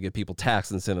idea to give people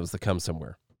tax incentives to come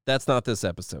somewhere. That's not this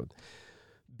episode.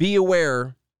 Be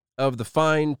aware of the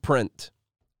fine print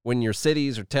when your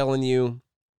cities are telling you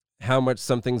how much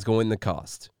something's going to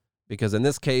cost. Because in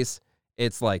this case,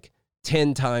 it's like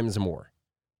 10 times more.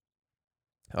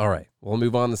 All right, we'll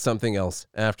move on to something else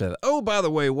after that. Oh, by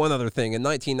the way, one other thing. In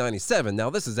 1997, now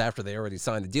this is after they already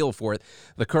signed the deal for it,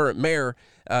 the current mayor,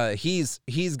 he's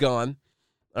gone.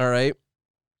 All right.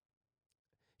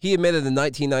 He admitted in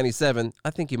 1997, I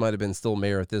think he might have been still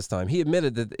mayor at this time, he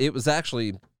admitted that it was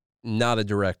actually not a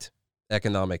direct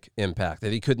economic impact,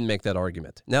 that he couldn't make that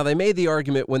argument. Now, they made the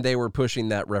argument when they were pushing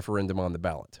that referendum on the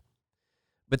ballot.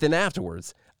 But then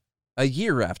afterwards, a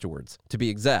year afterwards, to be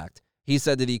exact, he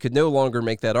said that he could no longer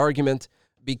make that argument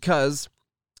because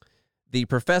the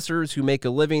professors who make a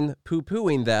living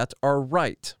poo-pooing that are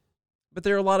right. But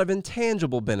there are a lot of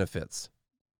intangible benefits.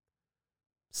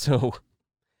 So,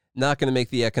 not going to make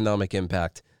the economic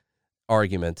impact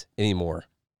argument anymore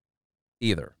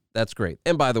either. That's great.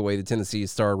 And by the way, the Tennessee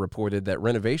Star reported that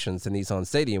renovations to Nissan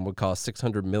Stadium would cost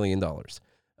 $600 million.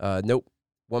 Nope,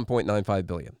 $1.95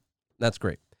 billion. That's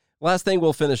great. Last thing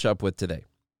we'll finish up with today.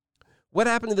 What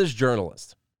happened to this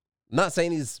journalist? I'm not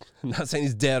saying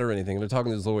he's dead or anything. They're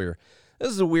talking to his lawyer.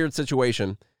 This is a weird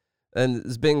situation, and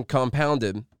it's been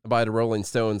compounded by the Rolling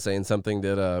Stone saying something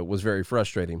that was very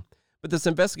frustrating. But this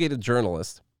investigative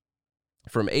journalist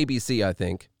from ABC, I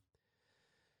think,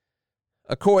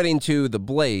 according to The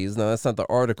Blaze, now that's not the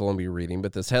article I'm going to be reading,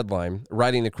 but this headline,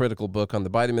 writing a critical book on the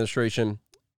Biden administration,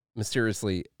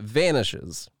 mysteriously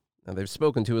vanishes. Now, they've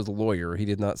spoken to his lawyer. He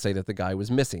did not say that the guy was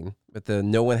missing, but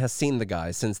no one has seen the guy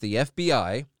since the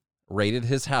FBI raided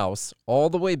his house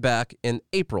all the way back in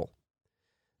April.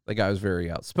 The guy was very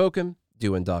outspoken,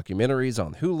 doing documentaries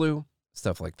on Hulu,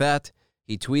 stuff like that.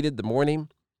 He tweeted the morning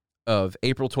of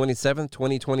April 27th,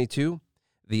 2022,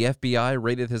 the FBI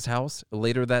raided his house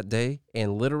later that day,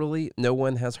 and literally no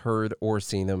one has heard or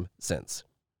seen him since.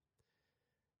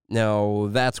 Now,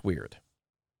 that's weird.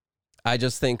 I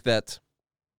just think that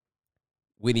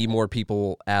we need more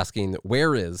people asking,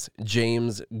 where is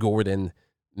James Gordon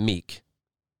Meek?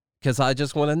 Because I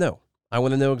just want to know. I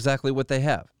want to know exactly what they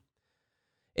have.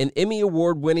 An Emmy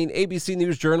Award-winning ABC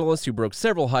News journalist who broke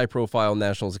several high-profile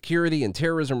national security and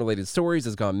terrorism-related stories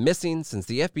has gone missing since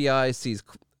the FBI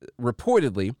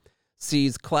reportedly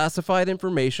seized classified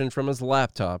information from his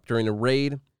laptop during a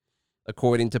raid,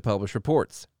 according to published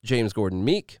reports. James Gordon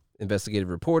Meek, investigative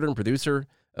reporter and producer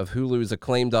of Hulu's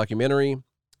acclaimed documentary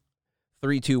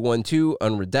 3212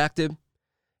 Unredacted,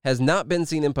 has not been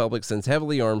seen in public since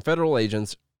heavily armed federal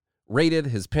agents raided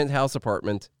his penthouse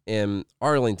apartment in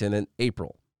Arlington in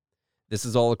April. This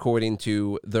is all according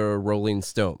to the Rolling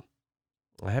Stone.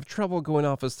 I have trouble going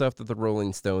off of stuff that the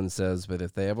Rolling Stone says, but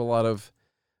if they have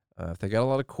if they got a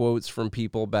lot of quotes from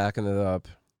people backing it up,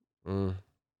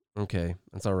 okay,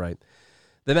 that's all right.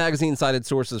 The magazine cited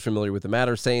sources familiar with the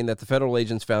matter, saying that the federal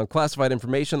agents found classified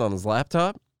information on his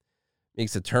laptop.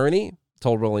 Meek's attorney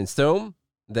told Rolling Stone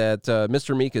that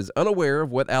Mr. Meek is unaware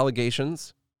of what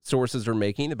allegations sources are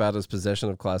making about his possession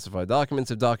of classified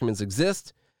documents. If documents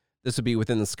exist, this would be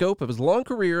within the scope of his long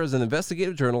career as an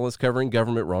investigative journalist covering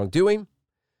government wrongdoing,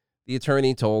 the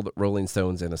attorney told Rolling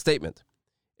Stones in a statement.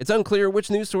 It's unclear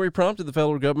which news story prompted the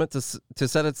federal government to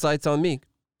set its sights on Meek,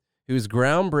 whose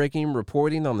groundbreaking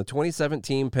reporting on the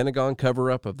 2017 Pentagon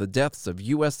cover-up of the deaths of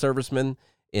U.S. servicemen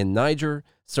in Niger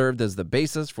served as the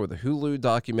basis for the Hulu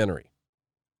documentary.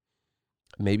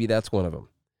 Maybe that's one of them.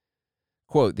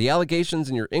 Quote, the allegations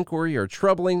in your inquiry are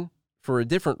troubling for a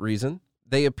different reason.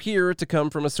 They appear to come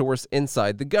from a source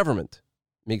inside the government,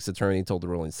 Meek's attorney told the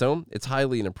Rolling Stone. It's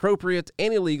highly inappropriate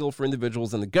and illegal for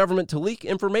individuals in the government to leak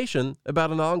information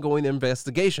about an ongoing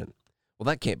investigation. Well,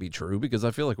 that can't be true because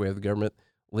I feel like we have the government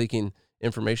leaking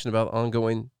information about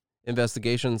ongoing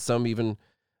investigations, some even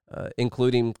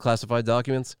including classified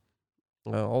documents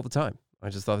all the time. I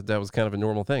just thought that was kind of a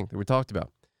normal thing that we talked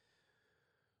about.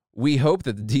 We hope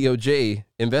that the DOJ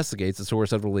investigates the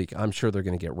source of the leak. I'm sure they're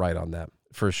going to get right on that,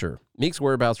 for sure. Meek's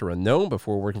whereabouts were unknown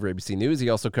before working for ABC News. He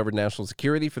also covered national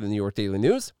security for the New York Daily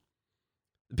News.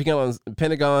 The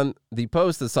Pentagon, the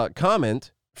Post has sought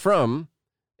comment from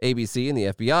ABC and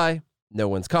the FBI. No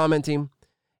one's commenting.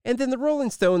 And then the Rolling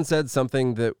Stone said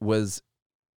something that was,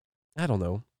 I don't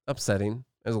know, upsetting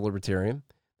as a libertarian.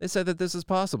 They said that this is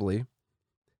possibly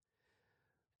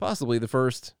the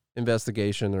first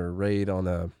investigation or raid on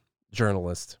a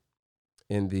journalist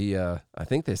in the, I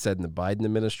think they said in the Biden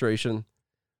administration,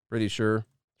 pretty sure,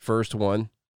 first one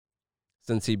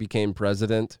since he became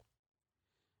president.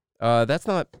 That's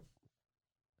not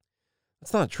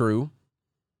true.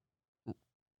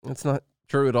 That's not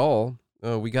true at all.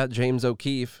 We got James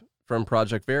O'Keefe from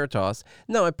Project Veritas.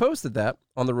 No, I posted that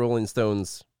on the Rolling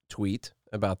Stones tweet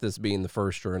about this being the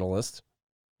first journalist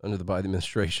under the Biden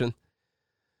administration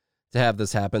to have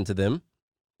this happen to them.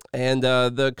 And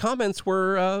the comments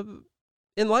were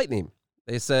enlightening.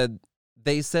 They said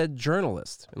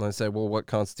journalist. And I said, well, what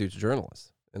constitutes a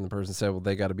journalist? And the person said, well,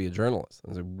 they got to be a journalist.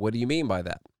 I said, what do you mean by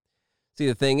that? See,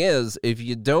 the thing is, if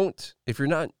you're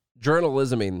not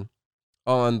journalisming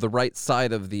on the right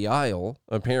side of the aisle,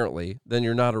 apparently, then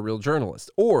you're not a real journalist.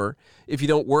 Or if you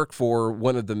don't work for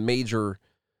one of the major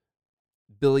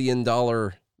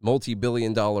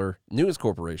multi-billion-dollar news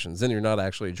corporations, then you're not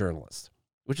actually a journalist,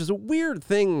 which is a weird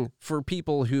thing for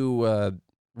people who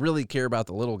really care about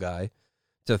the little guy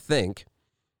to think.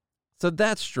 So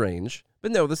that's strange.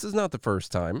 But no, this is not the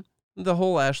first time. The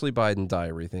whole Ashley Biden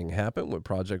diary thing happened with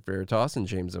Project Veritas and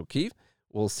James O'Keefe.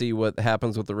 We'll see what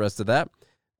happens with the rest of that.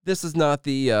 This is not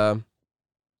the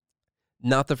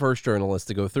first journalist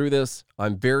to go through this.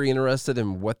 I'm very interested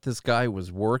in what this guy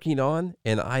was working on,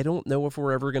 and I don't know if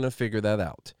we're ever going to figure that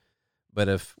out. But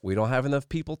if we don't have enough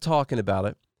people talking about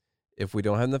it, if we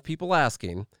don't have enough people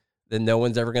asking, then no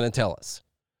one's ever going to tell us.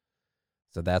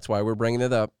 So that's why we're bringing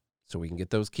it up, so we can get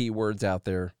those keywords out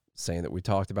there saying that we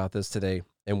talked about this today,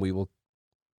 and we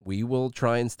will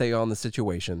try and stay on the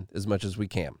situation as much as we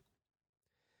can.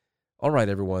 All right,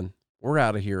 everyone, we're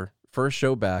out of here. First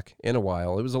show back in a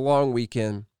while. It was a long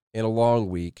weekend and a long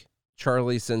week.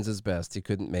 Charlie sends his best. He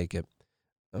couldn't make it,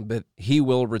 but he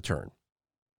will return.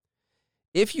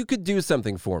 If you could do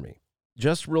something for me,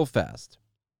 just real fast,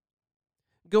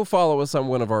 go follow us on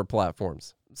one of our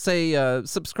platforms. Say,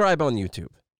 subscribe on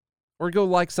YouTube, or go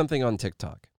like something on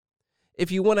TikTok. If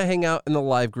you want to hang out in the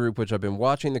live group, which I've been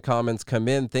watching the comments come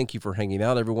in, thank you for hanging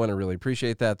out, everyone. I really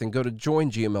appreciate that. Then go to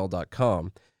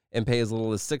joingml.com and pay as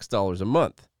little as $6 a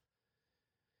month.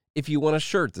 If you want a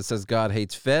shirt that says God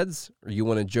Hates Feds, or you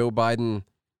want a Joe Biden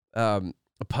a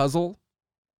puzzle,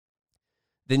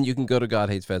 then you can go to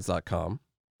godhatesfeds.com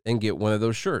and get one of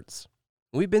those shirts.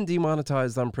 We've been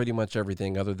demonetized on pretty much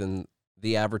everything other than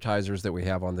the advertisers that we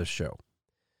have on this show.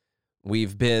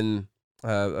 We've been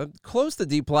close to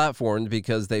deplatformed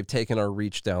because they've taken our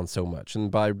reach down so much. And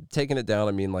by taking it down,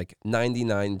 I mean like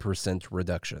 99%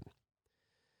 reduction.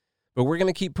 But we're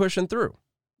going to keep pushing through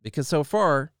because so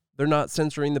far they're not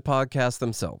censoring the podcast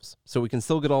themselves. So we can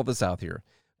still get all this out here.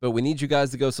 But we need you guys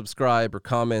to go subscribe or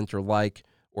comment or like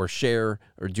or share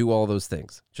or do all those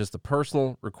things. Just a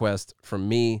personal request from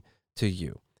me to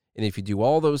you. And if you do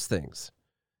all those things,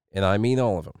 and I mean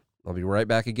all of them, I'll be right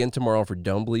back again tomorrow for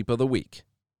Dumb Bleep of the Week.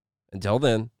 Until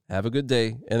then, have a good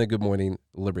day and a good morning,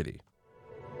 Liberty.